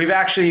 We've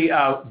actually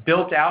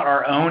built out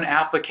our own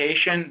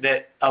application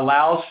that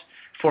allows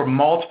for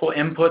multiple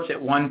inputs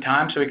at one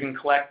time, so we can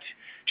collect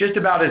just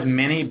about as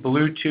many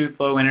Bluetooth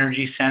low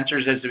energy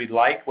sensors as we'd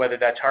like, whether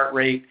that's heart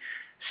rate,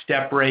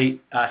 step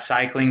rate,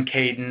 cycling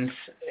cadence,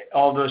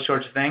 all those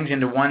sorts of things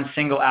into one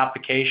single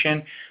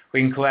application.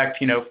 We can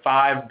collect,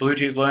 5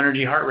 Bluetooth low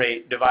energy heart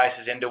rate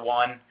devices into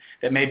one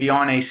that may be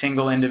on a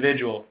single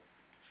individual.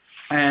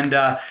 And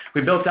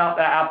we built out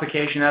that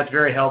application. That's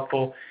very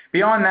helpful.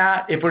 Beyond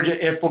that, if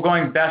we're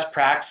going best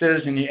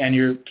practices and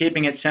you're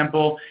keeping it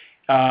simple,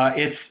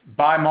 it's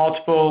buy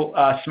multiple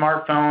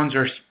smartphones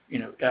or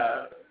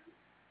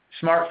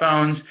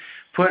smartphones,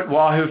 put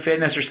Wahoo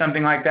Fitness or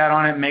something like that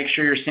on it, make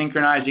sure you're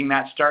synchronizing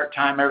that start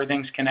time,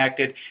 everything's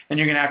connected, then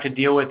you're going to have to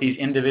deal with these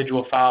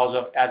individual files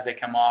as they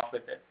come off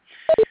with it.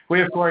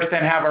 We, of course,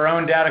 then have our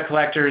own data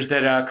collectors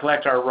that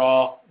collect our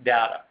raw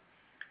data.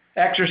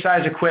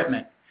 Exercise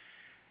equipment.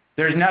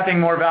 There's nothing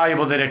more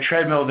valuable than a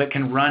treadmill that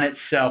can run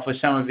itself with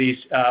some of these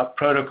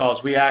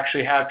protocols. We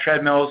actually have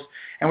treadmills,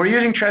 and we're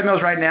using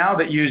treadmills right now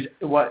that use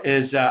what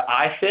is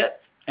iFit,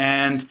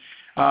 and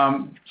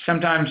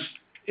sometimes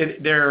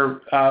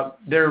they're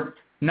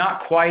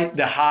not quite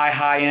the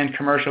high-end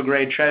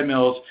commercial-grade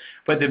treadmills,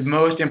 but the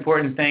most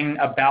important thing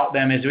about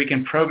them is we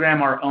can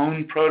program our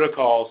own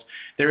protocols.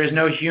 There is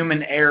no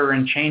human error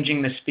in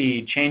changing the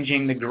speed,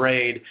 changing the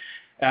grade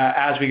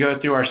as we go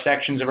through our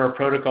sections of our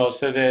protocols.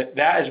 So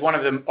that is one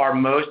of our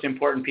most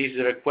important pieces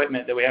of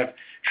equipment, that we have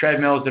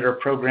treadmills that are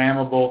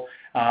programmable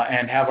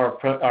and have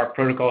our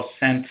protocols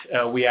sent.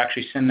 We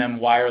actually send them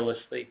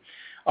wirelessly.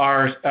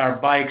 Our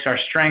bikes, our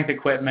strength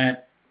equipment,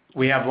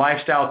 we have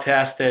lifestyle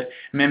tests that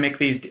mimic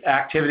these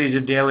activities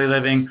of daily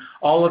living.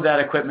 All of that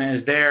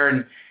equipment is there.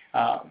 And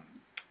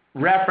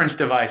reference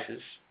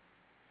devices,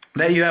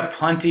 that you have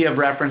plenty of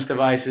reference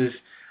devices.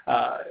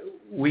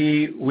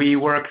 We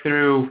work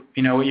through,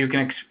 you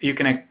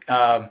can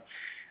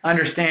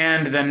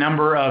understand the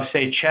number of,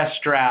 say, chest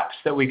straps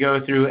that we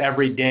go through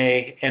every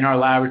day in our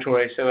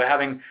laboratory. So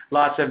having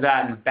lots of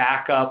that and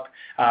backup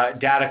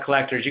data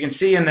collectors. You can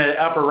see in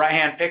the upper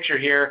right-hand picture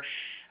here,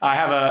 I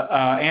have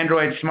a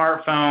Android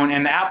smartphone,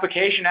 and the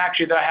application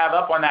actually that I have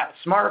up on that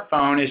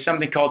smartphone is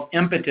something called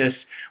Impetus,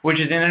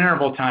 which is an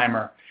interval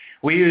timer.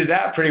 We use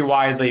that pretty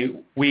widely.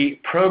 We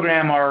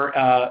program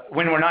our,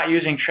 when we're not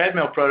using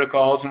treadmill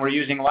protocols and we're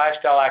using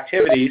lifestyle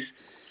activities,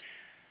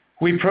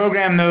 we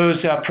program those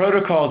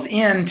protocols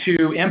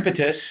into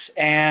Impetus,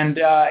 and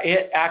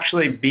it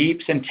actually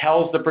beeps and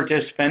tells the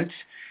participant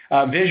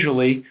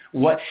visually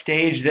what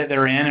stage that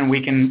they're in, and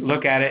we can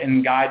look at it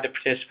and guide the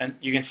participant.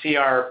 You can see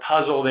our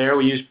puzzle there.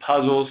 We use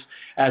puzzles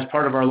as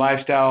part of our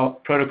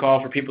lifestyle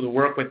protocol for people to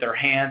work with their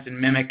hands and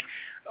mimic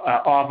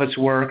office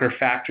work or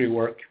factory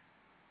work.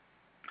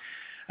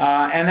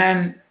 And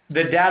then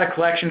the data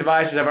collection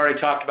devices I've already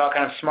talked about,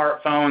 kind of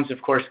smartphones,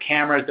 of course,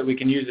 cameras that we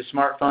can use the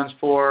smartphones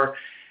for,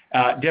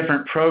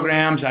 different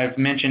programs. I've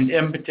mentioned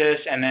Impetus,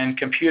 and then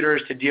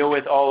computers to deal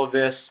with all of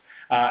this,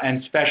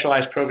 and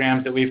specialized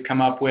programs that we've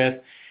come up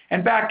with.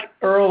 And back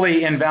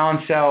early in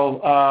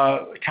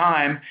Valencell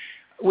time,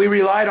 we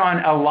relied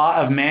on a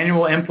lot of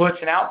manual inputs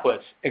and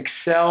outputs.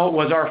 Excel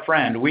was our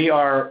friend.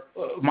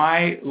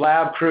 My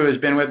lab crew has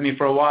been with me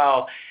for a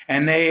while,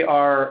 and they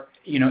are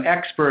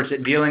experts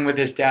at dealing with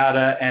this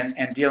data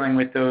and dealing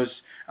with those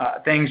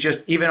things just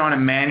even on a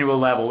manual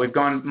level. We've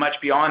gone much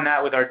beyond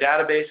that with our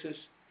databases.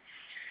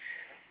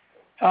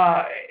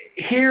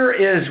 Here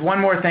is one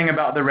more thing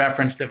about the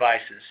reference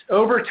devices.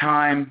 Over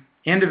time,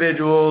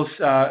 individuals,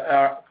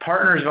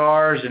 partners of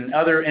ours and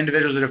other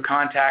individuals that have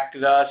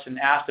contacted us and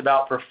asked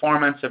about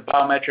performance of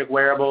biometric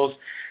wearables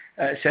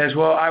says,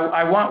 well,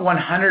 I want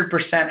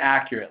 100%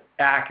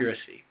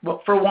 accuracy.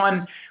 Well, for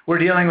one, we're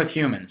dealing with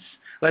humans.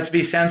 Let's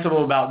be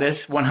sensible about this.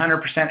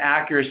 100%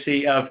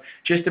 accuracy of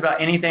just about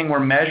anything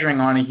we're measuring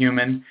on a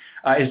human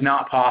is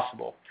not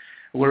possible.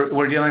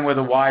 We're dealing with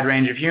a wide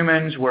range of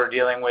humans. We're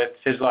dealing with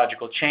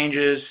physiological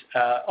changes,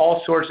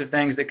 all sorts of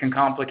things that can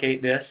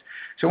complicate this.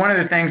 So one of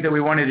the things that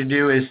we wanted to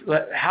do is,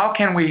 how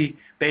can we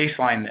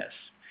baseline this?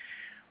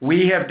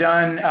 We have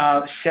done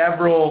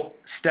several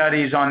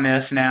studies on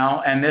this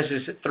now, and this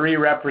is 3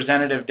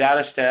 representative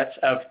data sets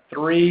of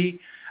 3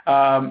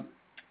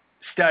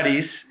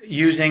 studies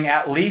using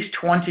at least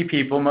 20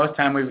 people. Most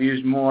time we've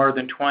used more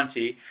than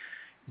 20.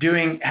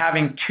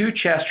 Having 2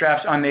 chest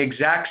straps on the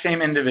exact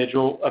same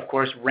individual, of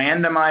course,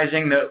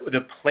 randomizing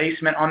the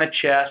placement on the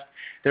chest.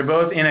 They're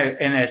both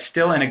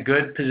still in a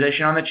good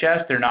position on the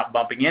chest. They're not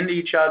bumping into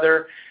each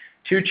other.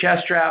 2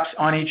 chest straps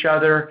on each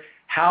other.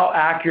 How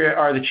accurate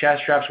are the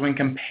chest straps when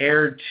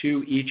compared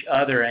to each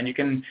other? And you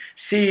can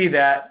see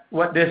that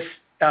what this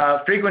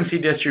frequency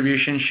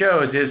distribution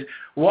shows is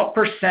what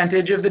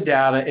percentage of the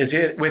data is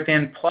it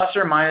within plus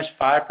or minus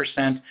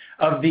 5%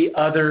 of the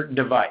other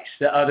device,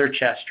 the other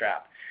chest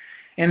strap.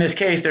 In this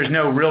case, there's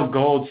no real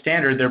gold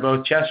standard. They're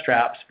both chest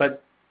straps,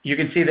 but you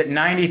can see that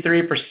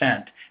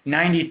 93%,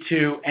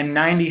 92%, and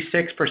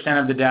 96%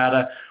 of the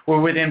data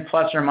were within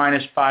plus or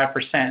minus 5%.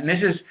 And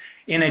this is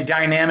in a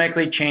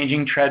dynamically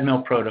changing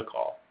treadmill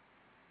protocol.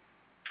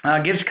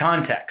 Gives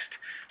context.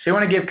 So you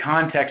want to give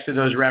context to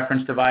those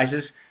reference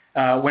devices.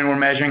 When we're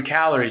measuring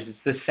calories, it's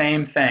the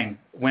same thing.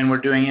 When we're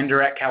doing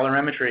indirect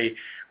calorimetry,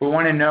 we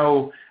want to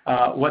know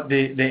what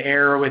the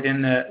error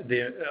within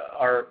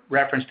our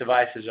reference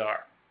devices are.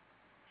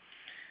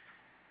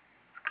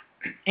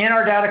 In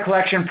our data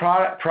collection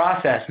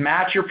process,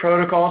 match your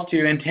protocols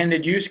to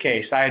intended use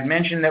case. I had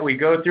mentioned that we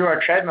go through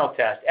our treadmill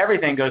test.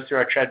 Everything goes through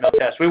our treadmill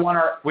test. We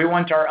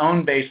want our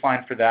own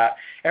baseline for that.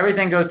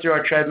 Everything goes through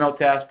our treadmill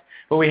test,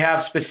 but we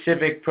have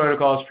specific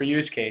protocols for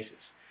use cases.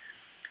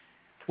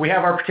 We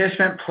have our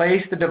participant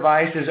place the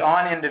devices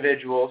on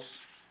individuals,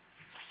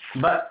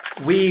 but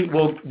we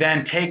will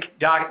then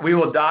we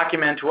will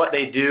document what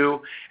they do,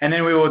 and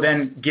then we will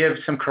then give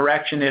some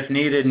correction if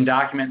needed and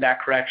document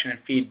that correction and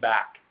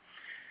feedback.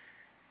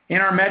 In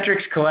our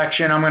metrics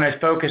collection, I'm going to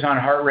focus on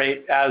heart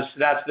rate, as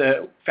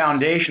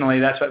foundationally,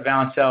 that's what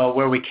Valencell,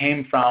 where we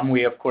came from.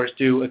 We, of course,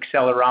 do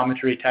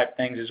accelerometry type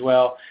things as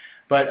well.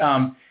 But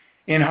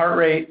in heart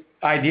rate,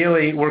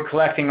 ideally, we're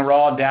collecting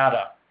raw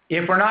data.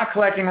 If we're not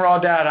collecting raw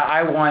data,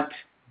 I want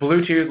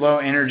Bluetooth low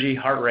energy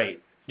heart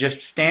rate, just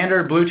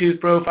standard Bluetooth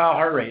profile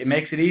heart rate. It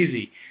makes it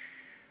easy.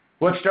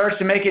 What starts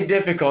to make it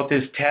difficult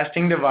is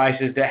testing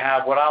devices that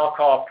have what I'll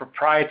call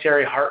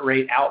proprietary heart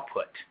rate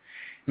output.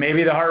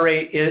 Maybe the heart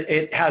rate,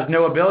 it has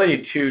no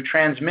ability to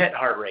transmit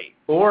heart rate,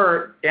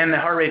 and the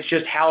heart rate's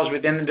just housed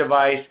within the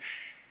device.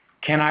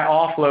 Can I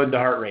offload the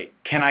heart rate?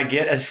 Can I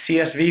get a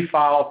CSV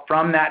file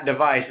from that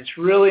device? It's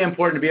really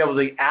important to be able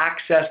to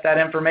access that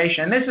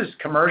information. And this is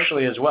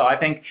commercially as well. I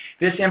think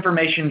this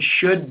information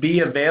should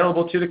be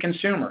available to the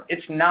consumer.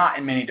 It's not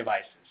in many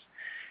devices,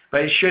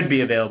 but it should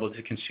be available to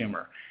the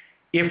consumer.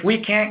 If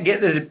we can't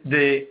get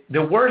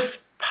the worst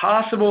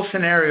possible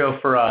scenario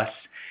for us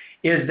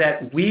is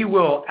that we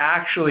will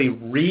actually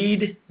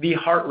read the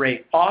heart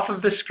rate off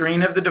of the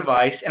screen of the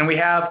device, and we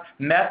have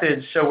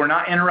methods so we're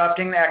not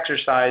interrupting the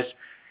exercise.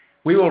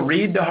 We will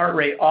read the heart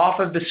rate off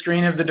of the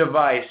screen of the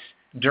device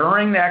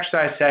during the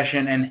exercise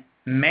session and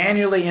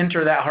manually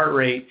enter that heart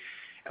rate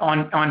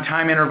on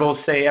time intervals,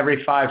 say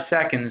every 5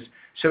 seconds,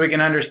 so we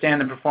can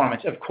understand the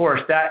performance. Of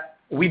course,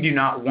 we do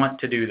not want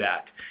to do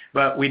that,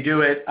 but we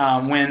do it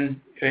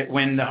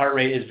when the heart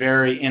rate is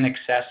very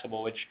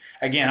inaccessible, which,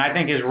 again, I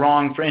think is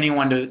wrong for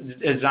anyone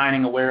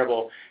designing a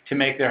wearable to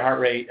make their heart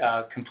rate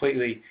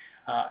completely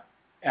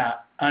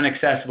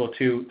inaccessible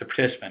to the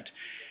participant.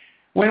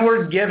 When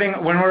we're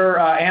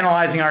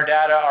analyzing our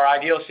data, our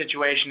ideal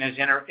situation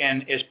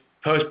is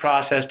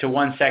post-process to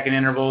 1 second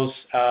intervals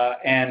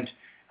and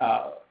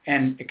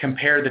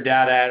compare the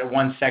data at a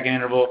 1 second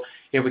interval.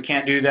 If we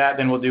can't do that,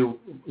 then we'll do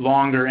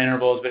longer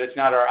intervals, but it's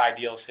not our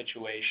ideal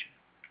situation.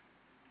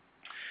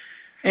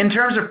 In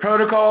terms of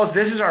protocols,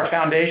 this is our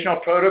foundational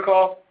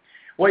protocol.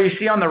 What you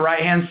see on the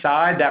right-hand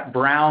side, that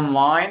brown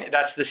line,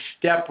 that's the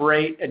step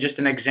rate, just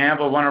an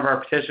example of one of our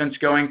participants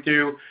going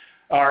through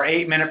our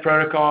 8-minute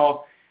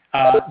protocol.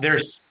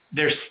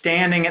 They're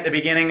standing at the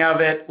beginning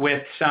of it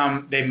with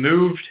they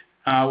moved,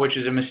 which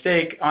is a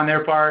mistake on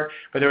their part,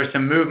 but there was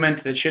some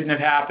movement that shouldn't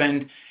have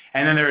happened.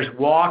 And then there's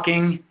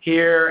walking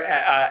here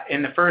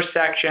in the first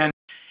section,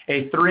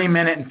 a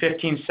 3-minute and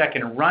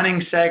 15-second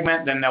running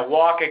segment. Then they'll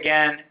walk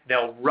again,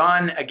 they'll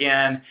run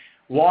again,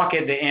 walk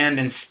at the end,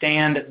 and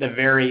stand at the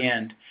very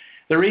end.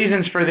 The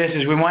reasons for this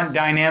is we want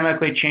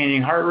dynamically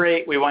changing heart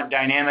rate, we want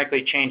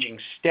dynamically changing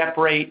step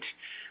rate,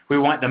 we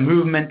want the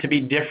movement to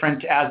be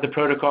different as the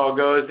protocol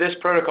goes. This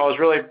protocol is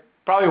really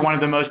probably one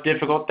of the most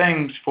difficult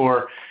things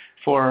for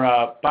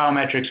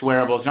biometrics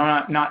wearables. And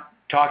I'm not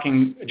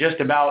talking just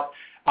about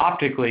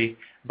optically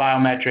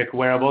biometric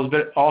wearables,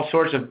 but all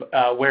sorts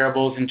of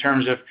wearables in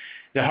terms of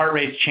the heart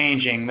rate's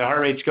changing, the heart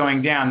rate's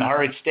going down, the heart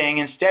rate's staying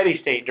in steady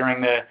state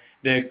during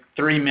the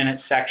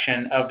 3-minute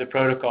section of the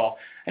protocol.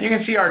 And you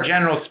can see our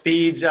general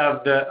speeds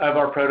of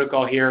our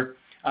protocol here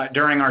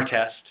during our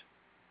test.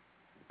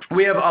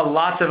 We have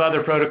lots of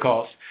other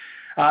protocols.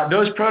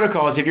 Those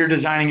protocols, if you're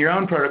designing your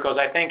own protocols,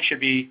 I think should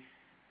be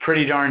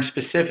pretty darn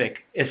specific,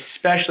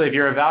 especially if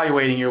you're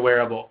evaluating your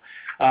wearable.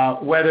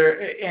 When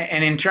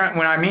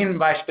I mean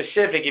by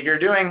specific, if you're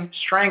doing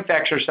strength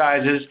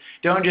exercises,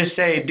 don't just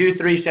say do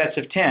 3 sets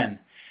of 10.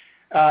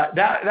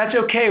 That's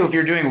okay if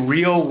you're doing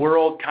real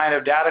world kind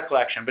of data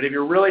collection, but if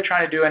you're really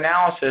trying to do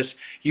analysis,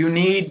 you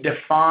need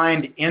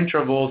defined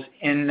intervals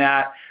in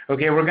that,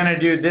 okay, we're going to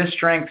do this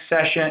strength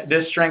session,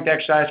 this strength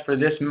exercise for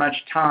this much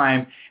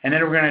time, and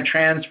then we're going to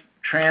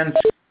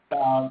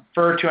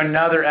transfer to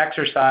another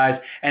exercise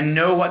and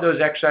know what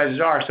those exercises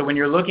are. So when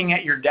you're looking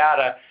at your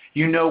data,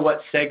 you know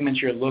what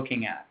segments you're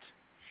looking at.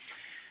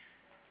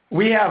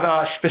 We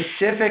have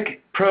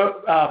specific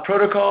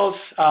protocols,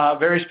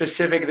 very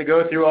specific, that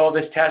go through all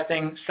this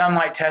testing.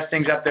 Sunlight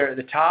testing's up there at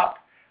the top.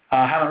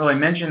 I haven't really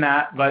mentioned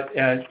that, but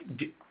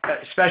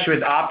especially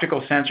with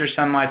optical sensors,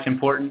 sunlight's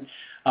important.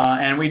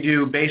 And we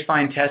do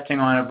baseline testing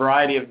on a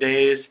variety of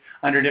days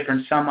under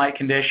different sunlight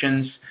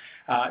conditions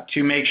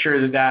to make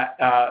sure that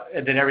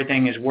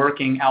everything is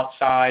working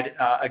outside,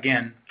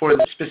 again,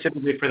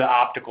 specifically for the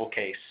optical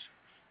case.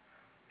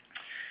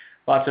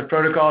 Lots of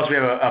protocols. We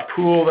have a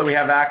pool that we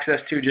have access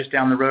to just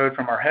down the road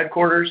from our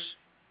headquarters.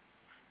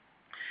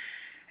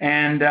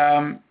 And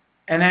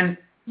then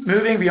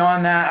moving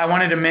beyond that, I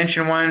wanted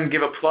to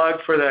give a plug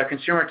for the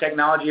Consumer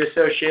Technology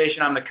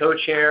Association. I'm the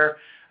co-chair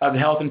of the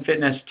Health and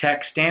Fitness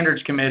Tech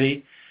Standards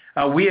Committee.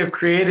 We have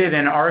created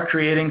and are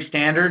creating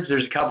standards.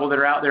 There's a couple that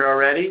are out there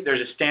already.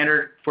 There's a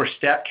standard for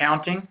step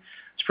counting.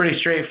 It's a pretty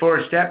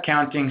straightforward step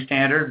counting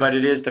standard, but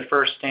it is the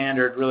first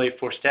standard really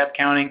for step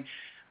counting.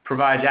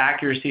 Provides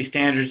accuracy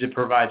standards. It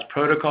provides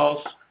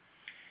protocols.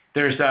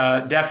 There's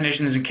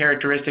definitions and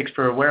characteristics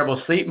for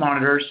wearable sleep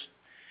monitors.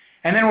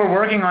 And then we're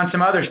working on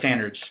some other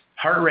standards.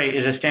 Heart rate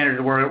is a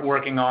standard we're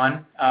working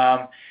on.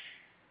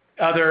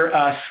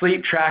 Other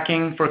sleep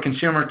tracking for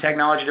consumer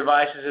technology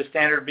devices is a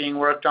standard being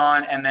worked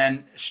on, and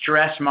then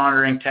stress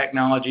monitoring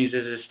technologies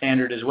is a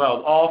standard as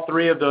well. All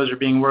three of those are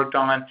being worked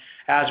on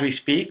as we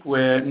speak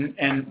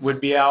and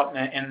would be out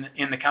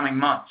in the coming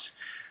months.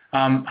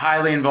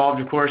 Highly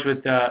involved, of course,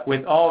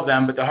 with all of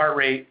them, but the heart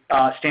rate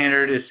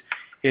standard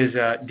is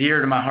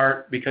dear to my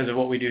heart because of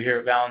what we do here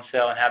at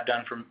Valencell and have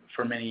done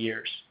for many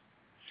years.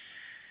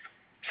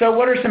 So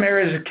what are some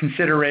areas of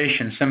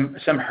consideration,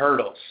 some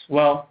hurdles?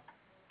 Well,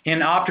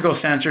 in optical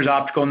sensors,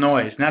 optical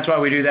noise, and that's why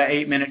we do that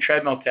 8-minute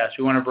treadmill test.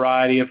 We want a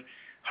variety of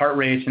heart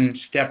rates and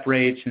step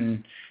rates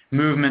and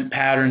movement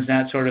patterns,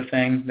 that sort of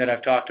thing that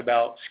I've talked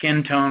about.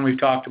 Skin tone we've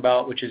talked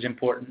about, which is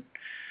important.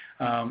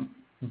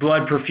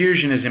 Blood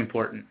perfusion is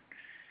important.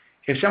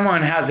 If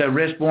someone has a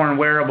wrist-borne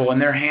wearable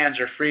and their hands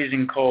are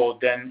freezing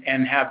cold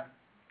and have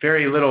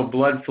very little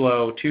blood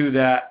flow to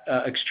that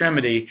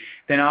extremity,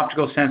 then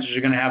optical sensors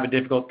are going to have a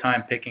difficult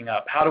time picking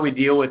up. How do we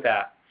deal with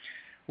that?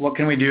 What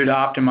can we do to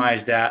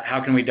optimize that? How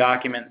can we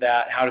document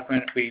that? How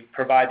can we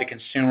provide the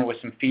consumer with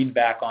some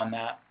feedback on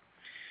that?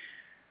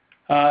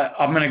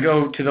 I'm going to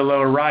go to the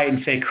lower right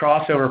and say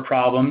crossover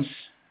problems.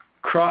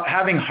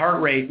 Having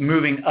heart rate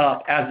moving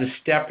up as the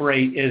step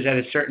rate is at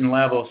a certain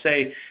level.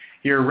 Say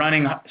your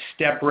running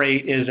step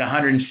rate is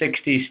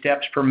 160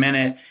 steps per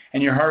minute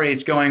and your heart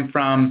rate's going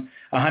from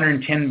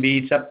 110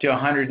 beats up to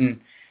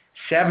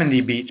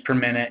 170 beats per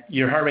minute.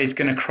 Your heart rate's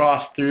going to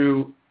cross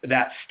through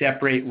that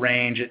step rate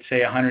range at,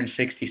 say,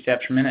 160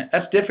 steps per minute.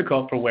 That's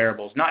difficult for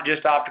wearables, not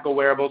just optical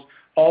wearables.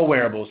 All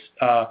wearables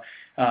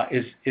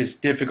is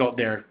difficult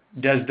there.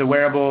 Does the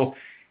wearable,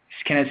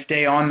 can it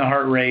stay on the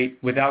heart rate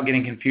without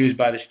getting confused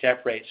by the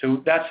step rate?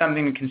 So that's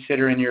something to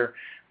consider in your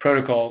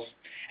protocols.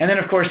 And then,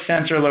 of course,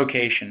 sensor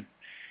location.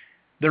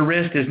 The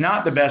wrist is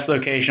not the best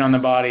location on the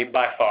body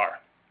by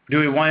far. Do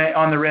we want it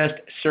on the wrist?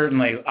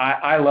 Certainly.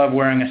 I love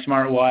wearing a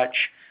smartwatch.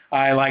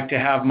 I like to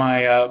have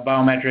my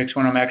biometrics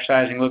when I'm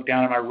exercising, look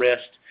down at my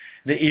wrist.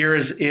 The ear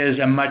is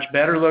a much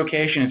better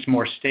location. It's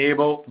more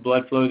stable. The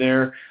blood flow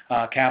there,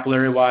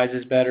 capillary-wise,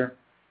 is better.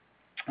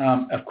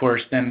 Of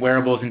course, then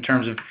wearables in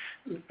terms of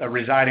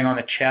residing on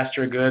the chest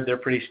are good. They're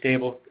pretty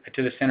stable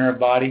to the center of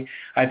body.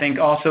 I think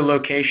also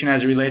location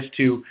as it relates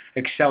to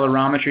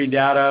accelerometry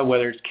data,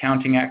 whether it's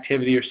counting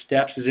activity or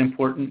steps, is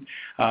important.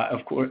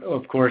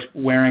 Of course,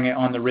 wearing it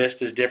on the wrist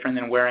is different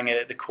than wearing it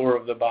at the core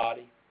of the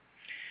body.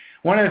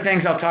 One of the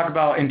things I'll talk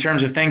about in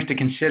terms of things to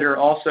consider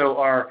also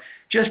are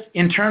just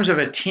in terms of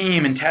a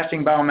team and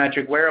testing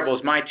biometric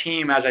wearables. My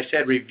team, as I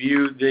said,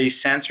 reviewed these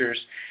sensors,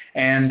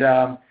 and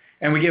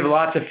we give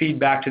lots of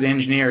feedback to the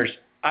engineers.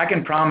 I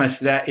can promise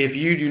that if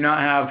you do not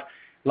have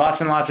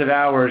lots and lots of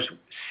hours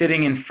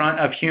sitting in front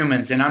of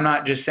humans, and I'm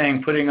not just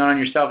saying putting it on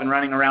yourself and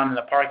running around in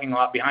the parking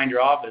lot behind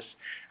your office,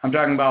 I'm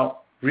talking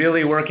about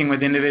really working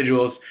with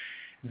individuals.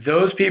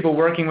 Those people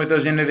working with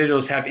those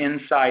individuals have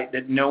insight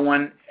that no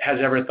one has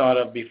ever thought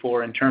of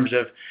before in terms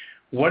of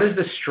what is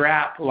the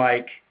strap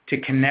like to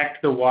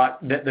connect the watch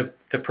that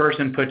the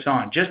person puts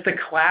on. Just the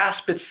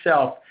clasp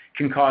itself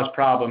can cause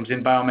problems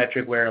in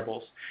biometric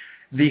wearables.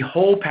 The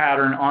hole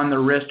pattern on the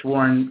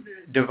wrist-worn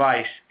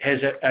device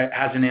has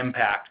an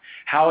impact.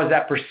 How is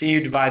that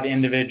perceived by the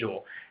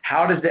individual?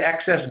 How does the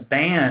excess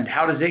band,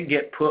 how does it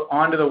get put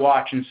onto the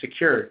watch and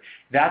secured?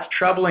 That's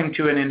troubling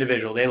to an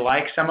individual. They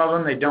like some of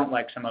them, they don't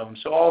like some of them.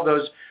 So all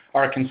those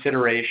are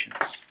considerations.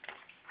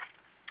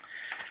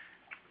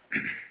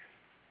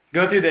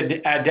 Go through the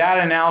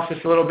data analysis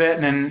a little bit,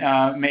 and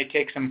then may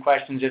take some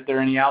questions if there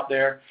are any out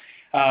there.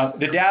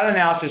 The data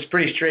analysis is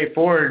pretty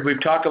straightforward.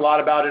 We've talked a lot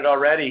about it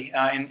already,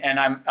 and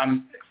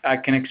I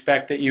can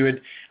expect that you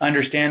would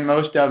understand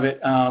most of it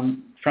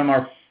from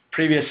our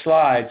previous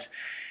slides.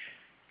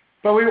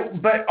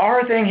 But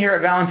our thing here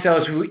at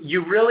Valencell is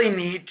you really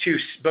need to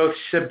both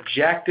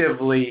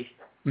subjectively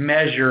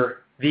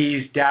measure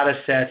these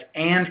data sets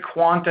and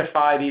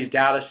quantify these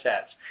data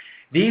sets.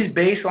 These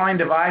baseline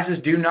devices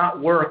do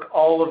not work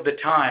all of the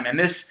time, and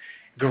this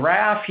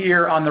graph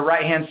here on the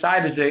right-hand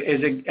side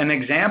is an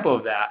example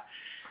of that.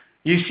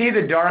 You see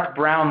the dark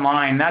brown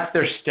line, that's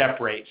their step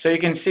rate. So you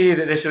can see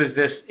that this was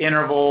this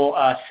interval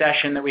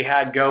session that we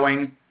had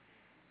going.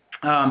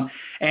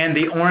 And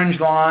the orange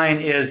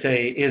line is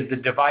the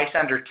device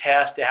under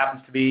test. It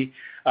happens to be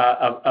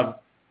a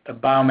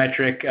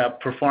biometric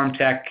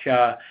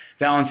PerformTech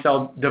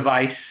Valencell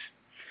device.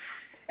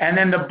 And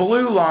then the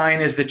blue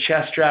line is the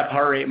chest strap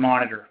heart rate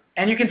monitor.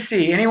 And you can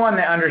see anyone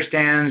that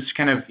understands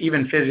kind of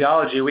even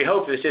physiology, we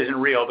hope this isn't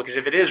real, because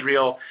if it is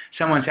real,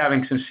 someone's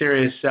having some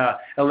serious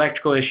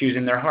electrical issues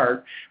in their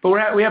heart.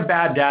 But we have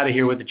bad data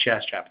here with the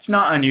chest strap. It's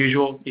not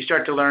unusual. You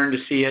start to learn to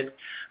see it.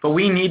 But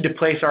we need to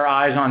place our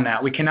eyes on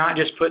that. We cannot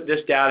just put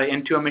this data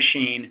into a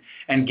machine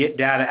and get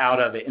data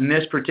out of it. In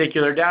this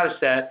particular data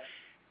set,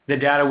 the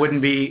data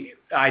wouldn't be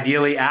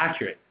ideally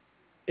accurate.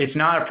 It's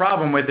not a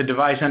problem with the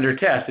device under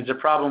test. It's a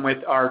problem with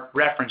our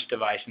reference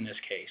device in this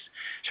case.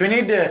 So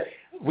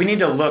we need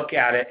to look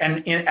at it.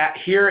 And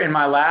here in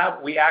my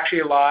lab, we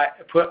actually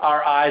put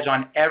our eyes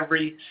on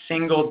every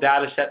single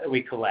data set that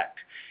we collect.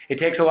 It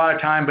takes a lot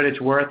of time, but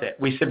it's worth it.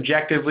 We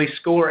subjectively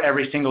score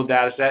every single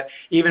data set,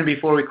 even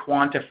before we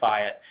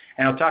quantify it.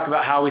 And I'll talk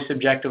about how we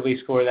subjectively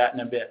score that in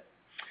a bit.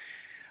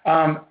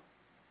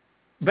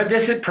 But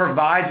it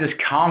provides this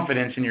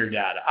confidence in your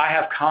data. I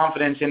have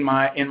confidence in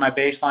my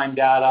baseline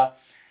data,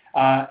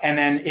 and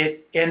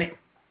then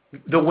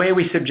the way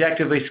we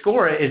subjectively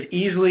score it is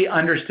easily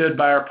understood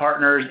by our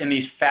partners in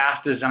these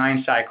fast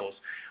design cycles.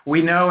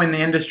 We know in the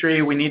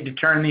industry we need to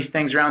turn these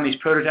things around, these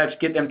prototypes,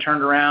 get them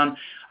turned around.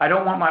 I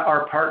don't want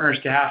our partners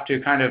to have to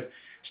kind of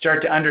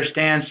start to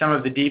understand some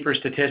of the deeper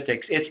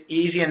statistics. It's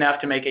easy enough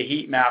to make a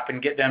heat map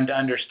and get them to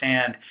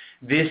understand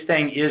this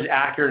thing is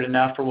accurate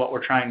enough for what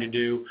we're trying to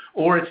do,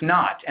 or it's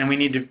not, and we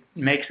need to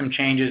make some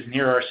changes, and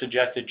here are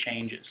suggested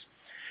changes.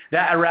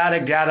 That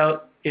erratic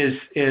data is,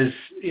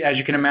 as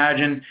you can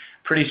imagine,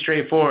 pretty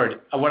straightforward.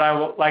 What I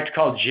would like to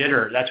call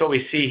jitter, that's what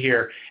we see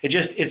here.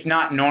 It's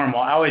not normal.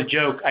 I always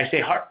joke, I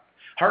say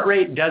heart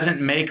rate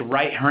doesn't make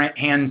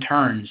right-hand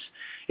turns.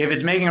 If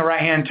it's making a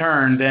right-hand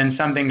turn, then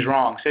something's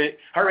wrong. So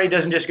heart rate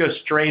doesn't just go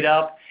straight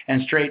up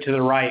and straight to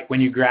the right when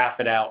you graph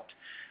it out.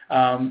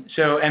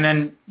 And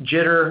then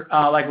jitter,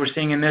 like we're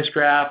seeing in this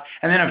graph,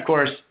 and then of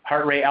course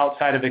heart rate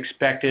outside of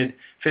expected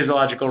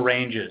physiological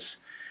ranges.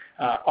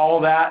 All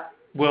that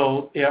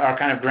are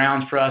kind of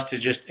grounds for us to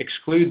just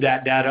exclude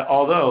that data,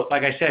 although,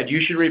 like I said,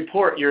 you should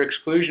report your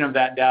exclusion of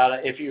that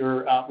data if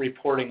you're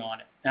reporting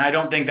on it. And I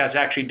don't think that's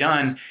actually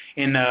done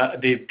in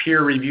the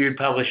peer-reviewed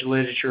published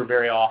literature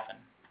very often.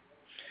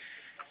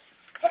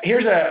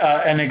 Here's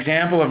an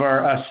example of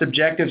our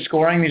subjective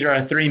scoring. These are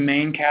our three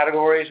main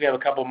categories. We have a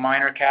couple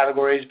minor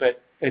categories,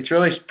 but it's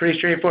really pretty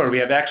straightforward. We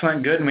have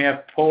excellent, good, and we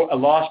have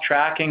lost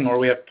tracking, or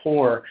we have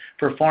poor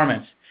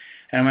performance.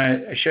 And I'm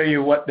going to show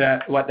you what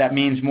that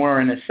means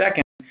more in a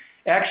second.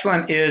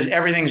 Excellent is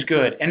everything's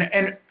good.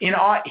 And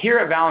here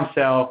at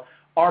Valencell,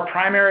 our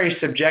primary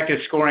subjective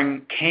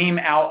scoring came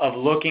out of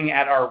looking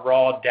at our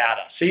raw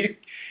data. So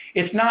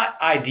it's not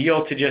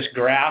ideal to just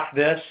graph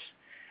this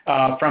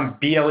from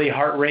BLE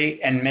heart rate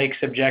and make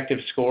subjective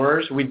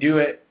scores. We do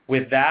it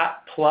with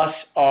that plus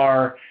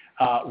our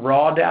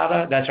raw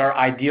data. That's our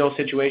ideal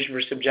situation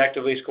for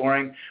subjectively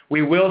scoring.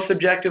 We will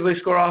subjectively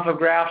score off of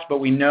graphs, but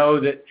we know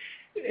that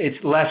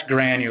it's less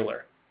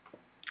granular.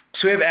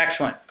 So we have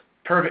excellent,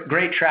 perfect,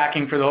 great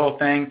tracking for the whole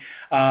thing.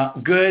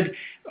 Good,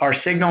 our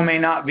signal may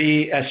not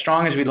be as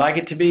strong as we'd like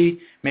it to be.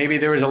 Maybe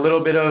there was a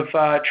little bit of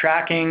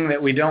tracking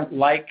that we don't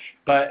like,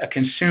 but a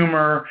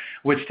consumer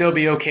would still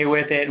be okay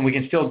with it, and we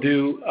can still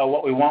do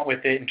what we want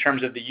with it in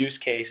terms of the use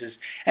cases.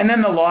 And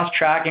then the lost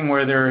tracking,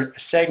 where there are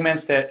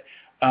segments that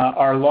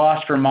are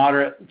lost for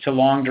moderate to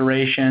long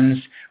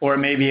durations, or it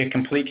may be a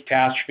complete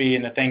catastrophe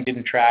and the thing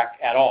didn't track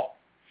at all.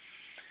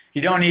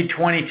 You don't need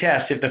 20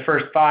 tests if the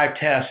first 5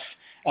 tests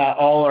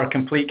all are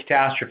complete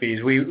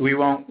catastrophes. We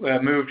won't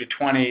move to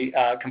 20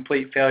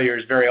 complete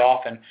failures very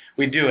often.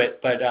 We do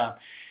it, but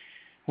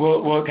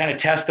we'll kind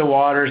of test the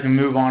waters and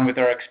move on with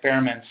our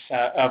experiments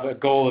of a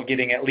goal of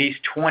getting at least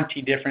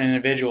 20 different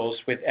individuals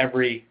with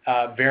every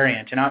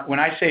variant. And when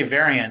I say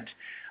variant,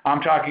 I'm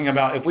talking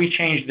about if we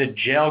change the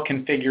gel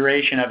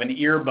configuration of an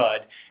earbud,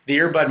 the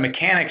earbud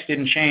mechanics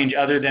didn't change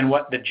other than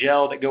what the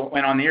gel that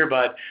went on the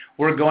earbud,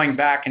 we're going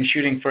back and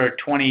shooting for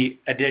 20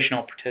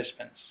 additional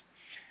participants.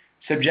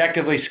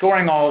 Subjectively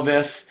scoring all of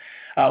this,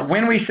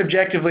 when we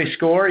subjectively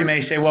score, you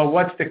may say, well,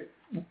 what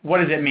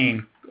does it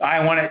mean?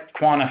 I want it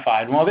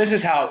quantified. Well, this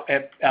is how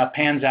it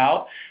pans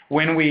out.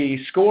 When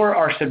we score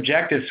our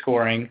subjective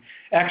scoring,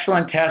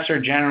 excellent tests are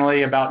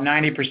generally about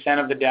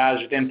 90% of the data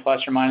is within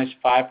plus or minus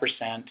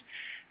 5%.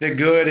 The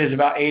good is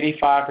about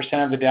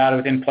 85% of the data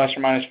within plus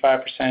or minus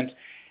 5%.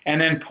 And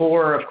then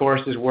poor, of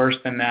course, is worse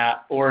than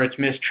that, or it's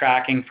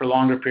mistracking for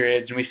longer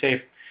periods. And we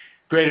say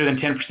greater than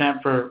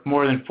 10% for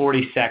more than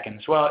 40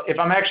 seconds. Well, if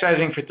I'm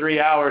exercising for 3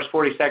 hours,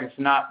 40 seconds is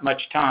not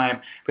much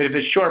time. But if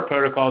it's short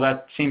protocol,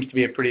 that seems to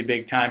be a pretty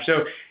big time.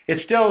 So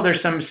it's still,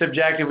 there's some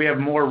subjective. We have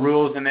more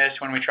rules than this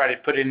when we try to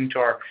put it into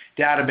our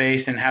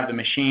database and have the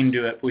machine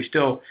do it. But we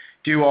still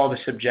do all the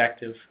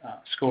subjective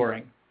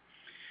scoring.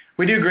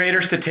 We do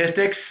greater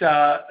statistics,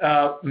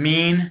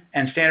 mean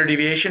and standard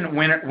deviation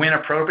when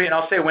appropriate. And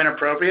I'll say when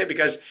appropriate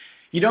because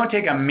you don't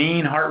take a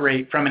mean heart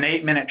rate from an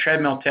 8-minute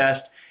treadmill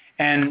test,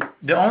 and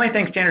the only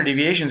thing standard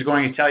deviation is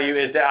going to tell you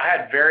is that I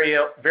had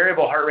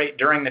variable heart rate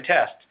during the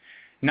test.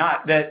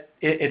 Not that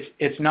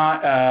it's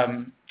not,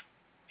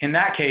 in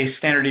that case,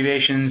 standard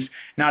deviation's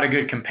not a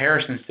good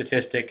comparison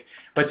statistic.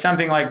 but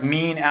something like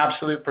mean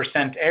absolute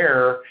percent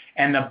error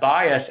and the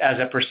bias as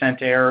a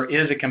percent error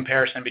is a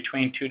comparison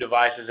between two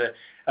devices,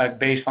 a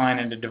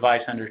baseline and a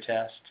device under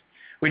test.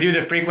 We do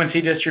the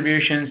frequency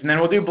distributions, and then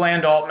we'll do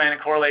Bland-Altman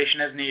and correlation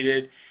as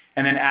needed,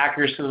 and then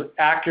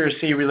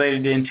accuracy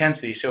related to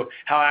intensity. So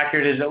how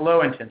accurate is it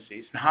low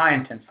intensities and high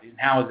intensities, and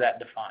how is that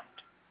defined?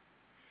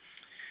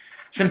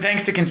 Some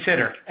things to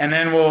consider, and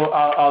then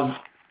I'll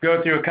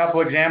go through a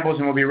couple examples,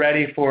 and we'll be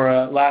ready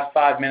for last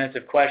 5 minutes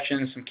of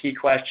questions, some key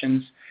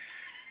questions.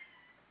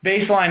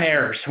 Baseline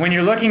errors. When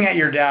you're looking at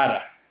your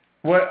data,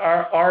 what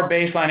are our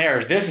baseline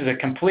errors? This is a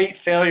complete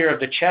failure of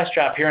the chest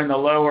strap here in the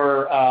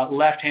lower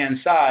left-hand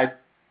side,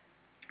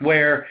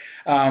 where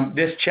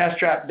this chest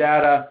strap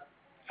data,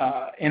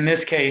 in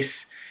this case,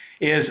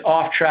 is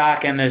off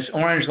track, and this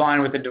orange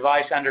line with the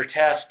device under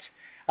test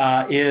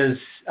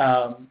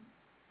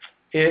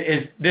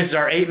this is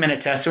our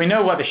 8-minute test, so we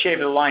know what the shape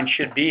of the line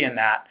should be in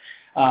that,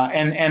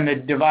 and the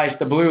device,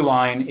 the blue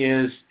line,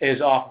 is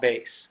off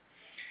base.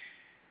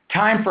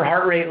 Time for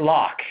heart rate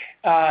lock.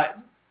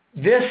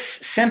 This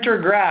center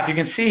graph, you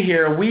can see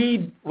here,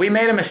 we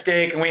made a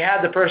mistake, and we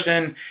had the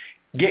person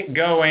get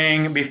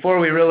going before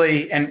we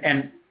really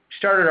and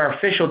started our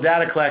official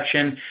data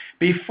collection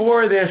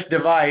before this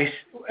device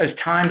is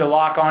time to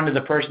lock onto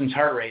the person's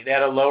heart rate. They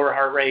had a lower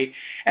heart rate.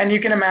 And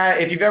you can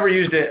imagine, if you've ever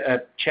used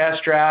a chest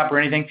strap or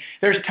anything,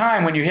 there's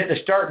time when you hit the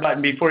start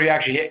button before you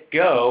actually hit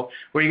go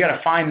where you got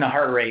to find the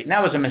heart rate. And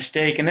that was a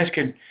mistake, and this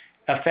could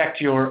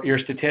affect your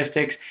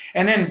statistics.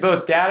 And then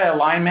both data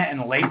alignment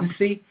and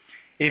latency.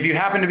 If you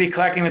happen to be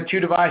collecting with two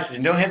devices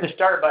and don't hit the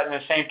start button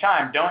at the same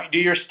time, don't do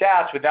your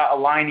stats without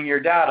aligning your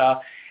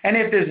data. And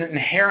if there's an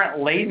inherent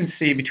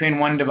latency between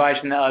one device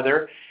and the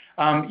other,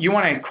 you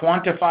want to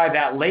quantify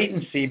that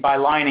latency by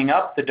lining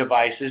up the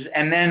devices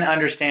and then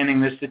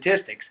understanding the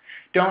statistics.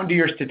 Don't do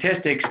your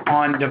statistics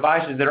on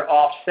devices that are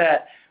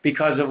offset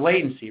because of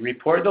latency.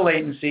 Report the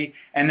latency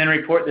and then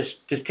report the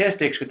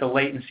statistics with the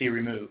latency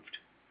removed.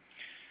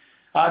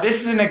 This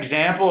is an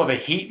example of a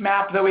heat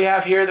map that we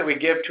have here that we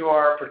give to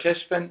our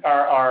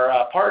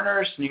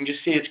partners. And you can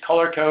just see it's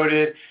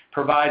color-coded,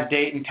 provides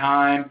date and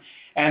time,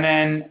 and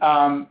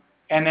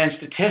then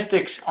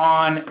statistics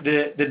on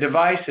the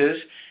devices.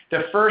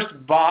 The first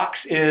box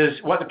is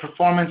what the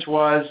performance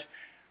was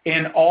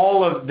in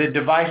all of the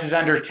devices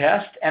under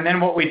test, and then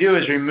what we do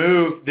is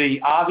remove the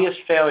obvious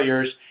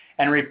failures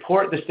and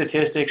report the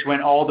statistics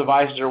when all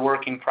devices are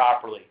working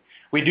properly.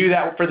 We do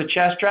that for the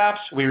chest straps.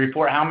 We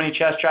report how many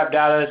chest strap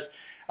data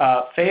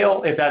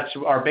fail, if that's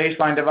our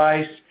baseline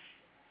device,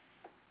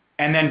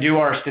 and then do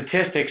our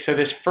statistics. So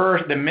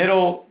the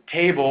middle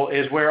table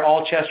is where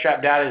all chest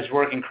strap data is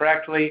working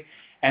correctly,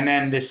 and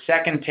then the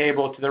second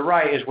table to the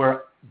right is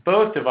where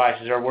both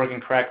devices are working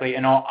correctly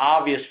and all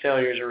obvious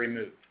failures are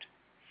removed.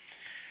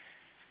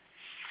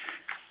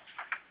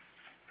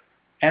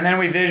 And then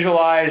we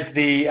visualize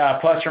the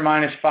plus or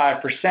minus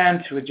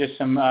 5% with just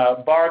some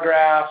bar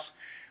graphs.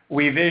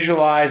 We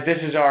visualize,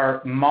 this is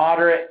our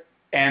moderate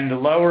and the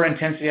lower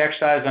intensity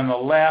exercise on the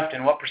left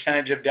and what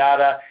percentage of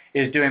data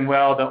is doing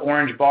well. The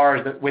orange bar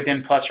is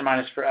within plus or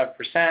minus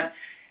 5%.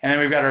 And then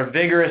we've got our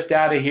vigorous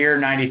data here.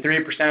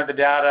 93% of the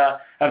data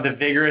of the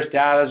vigorous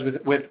data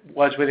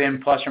was within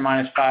plus or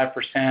minus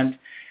 5%.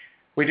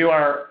 We do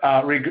our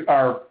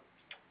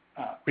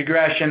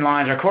regression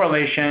lines, our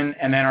correlation,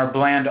 and then our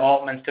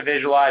Bland-Altmans to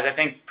visualize.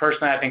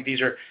 Personally, I think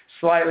these are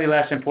slightly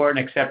less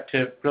important, except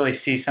to really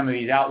see some of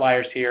these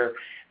outliers here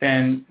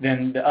than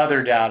the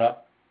other data.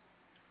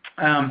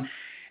 And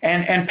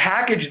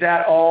package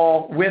that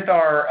all with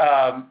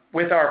our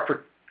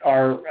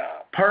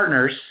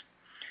partners.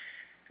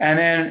 And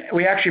then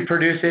we actually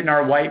produce it in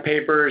our white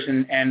papers,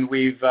 and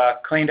we've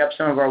cleaned up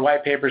some of our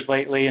white papers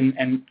lately,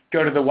 and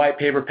go to the white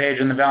paper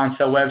page on the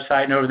Valencell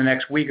website, and over the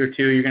next week or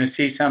two, you're going to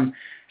see some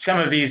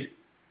of these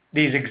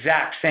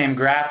exact same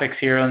graphics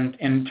here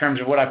in terms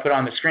of what I put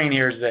on the screen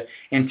here is the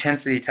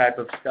intensity type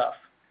of stuff.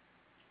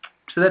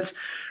 So that's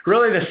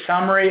really the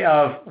summary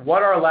of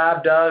what our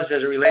lab does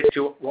as it relates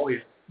to what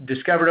we've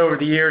discovered over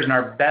the years and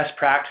our best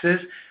practices.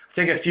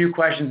 I'll take a few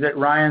questions that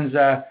Ryan's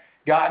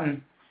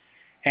gotten.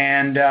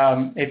 And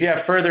if you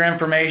have further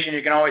information,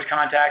 you can always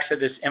contact us at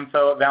this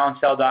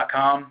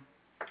info@valencell.com.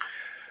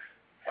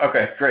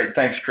 Okay, great.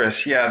 Thanks, Chris.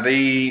 Yeah,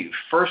 the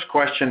first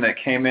question that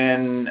came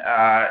in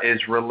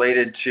is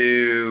related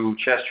to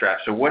chest strap.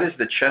 So what is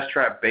the chest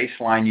strap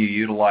baseline you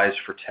utilize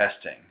for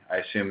testing? I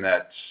assume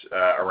that's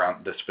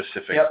around the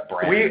specific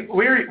brand.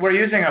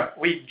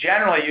 We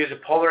generally use a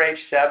Polar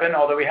H7,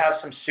 although we have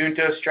some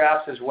Suunto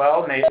straps as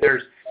well. And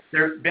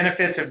there are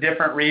benefits of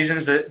different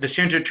reasons. The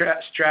Suunto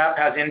strap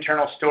has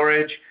internal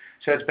storage,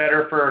 so it's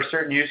better for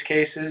certain use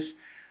cases.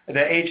 The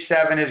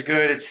H7 is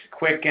good. It's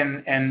quick,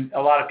 and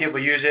a lot of people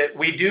use it.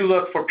 We do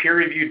look for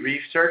peer-reviewed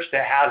research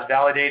that has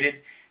validated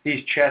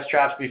these chest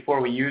straps before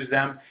we use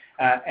them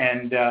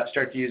and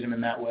start to use them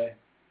in that way.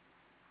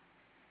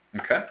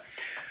 Okay.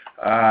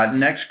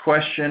 Next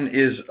question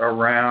is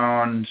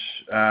around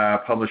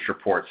published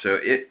reports. So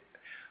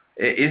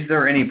Is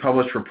there any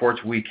published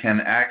reports we can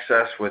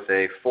access with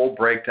a full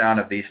breakdown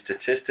of these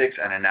statistics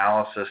and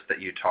analysis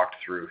that you talked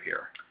through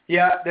here?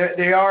 Yeah,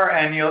 they are,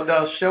 and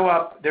they'll show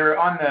up. They're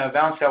on the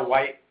Valencell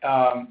white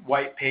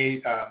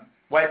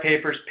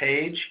papers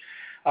page,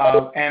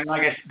 and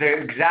like I said, the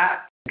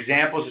exact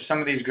examples of some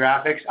of these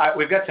graphics.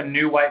 We've got some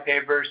new white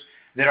papers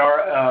that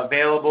are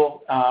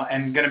available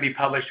and going to be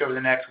published over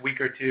the next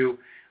week or two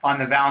on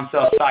the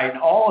Valencell site, and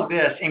all of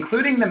this,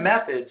 including the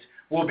methods,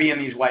 will be in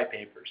these white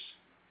papers.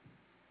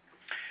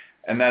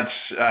 And that's,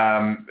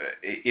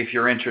 if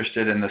you're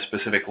interested in the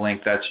specific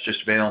link, that's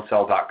just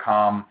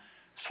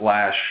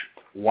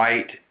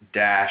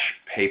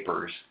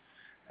valencell.com/white-papers.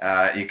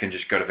 You can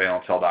just go to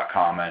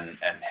valencell.com and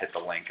hit the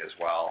link as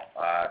well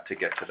to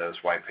get to those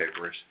white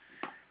papers.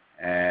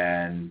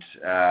 And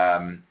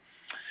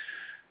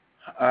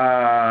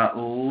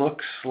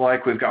looks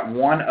like we've got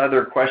one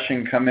other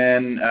question come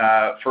in.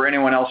 For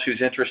anyone else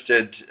who's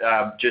interested,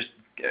 just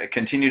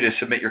continue to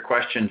submit your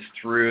questions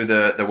through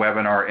the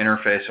webinar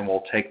interface, and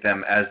we'll take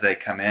them as they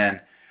come in.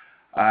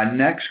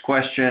 Next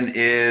question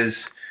is,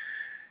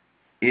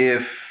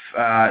 if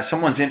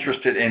someone's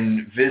interested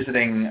in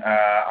visiting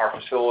our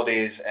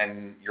facilities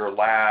and your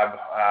lab,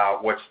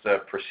 what's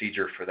the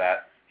procedure for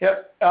that?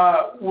 Yep,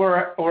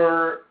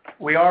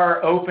 we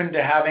are open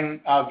to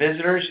having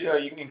visitors.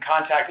 You can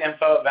contact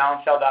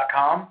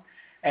info@valencell.com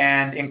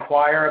and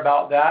inquire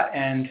about that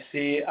and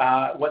see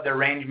what the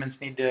arrangements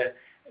need to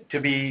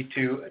be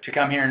to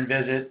come here and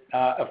visit.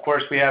 Of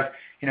course, we have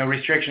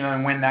restrictions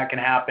on when that can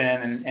happen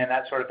and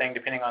that sort of thing,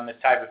 depending on the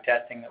type of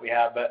testing that we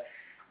have. But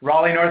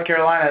Raleigh, North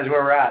Carolina is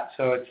where we're at.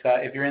 So it's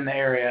if you're in the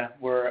area,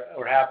 we're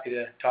happy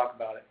to talk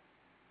about it.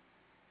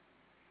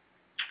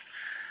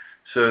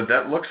 So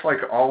that looks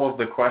like all of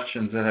the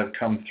questions that have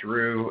come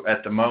through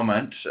at the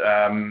moment.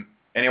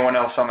 Anyone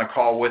else on the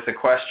call with a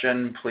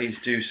question, please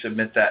do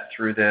submit that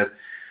through the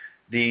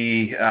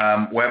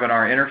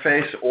webinar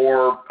interface,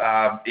 or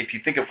if you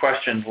think of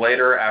questions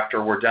later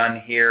after we're done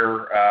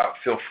here,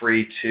 feel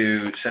free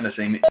to send us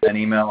an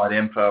email at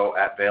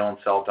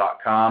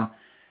info@valencell.com,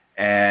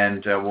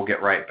 and we'll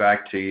get right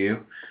back to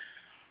you.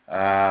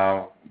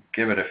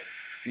 Give it a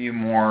few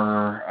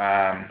more,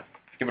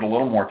 give it a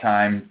little more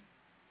time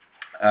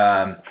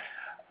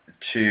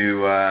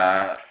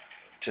to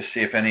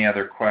see if any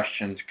other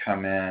questions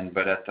come in,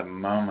 but at the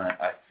moment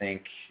I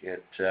think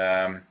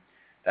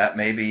that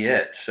may be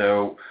it.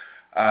 So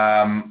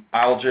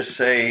I'll just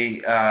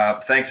say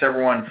thanks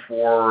everyone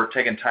for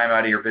taking time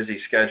out of your busy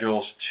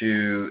schedules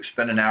to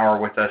spend an hour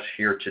with us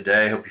here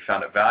today. Hope you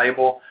found it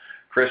valuable.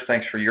 Chris,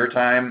 thanks for your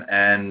time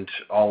and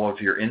all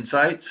of your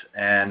insights.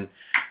 And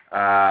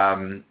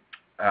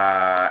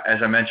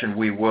as I mentioned,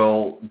 we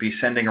will be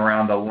sending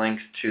around the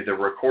links to the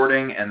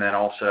recording and then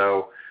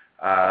also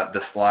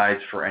the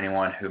slides for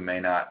anyone who may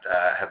not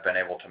have been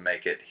able to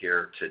make it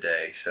here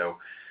today. So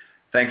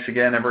thanks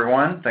again,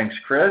 everyone. Thanks,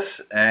 Chris.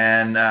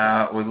 And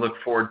we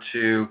look forward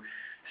to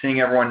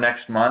seeing everyone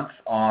next month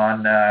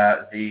on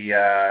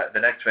the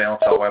next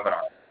Valencell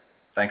webinar.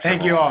 Thanks, everyone.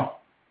 Thank you all.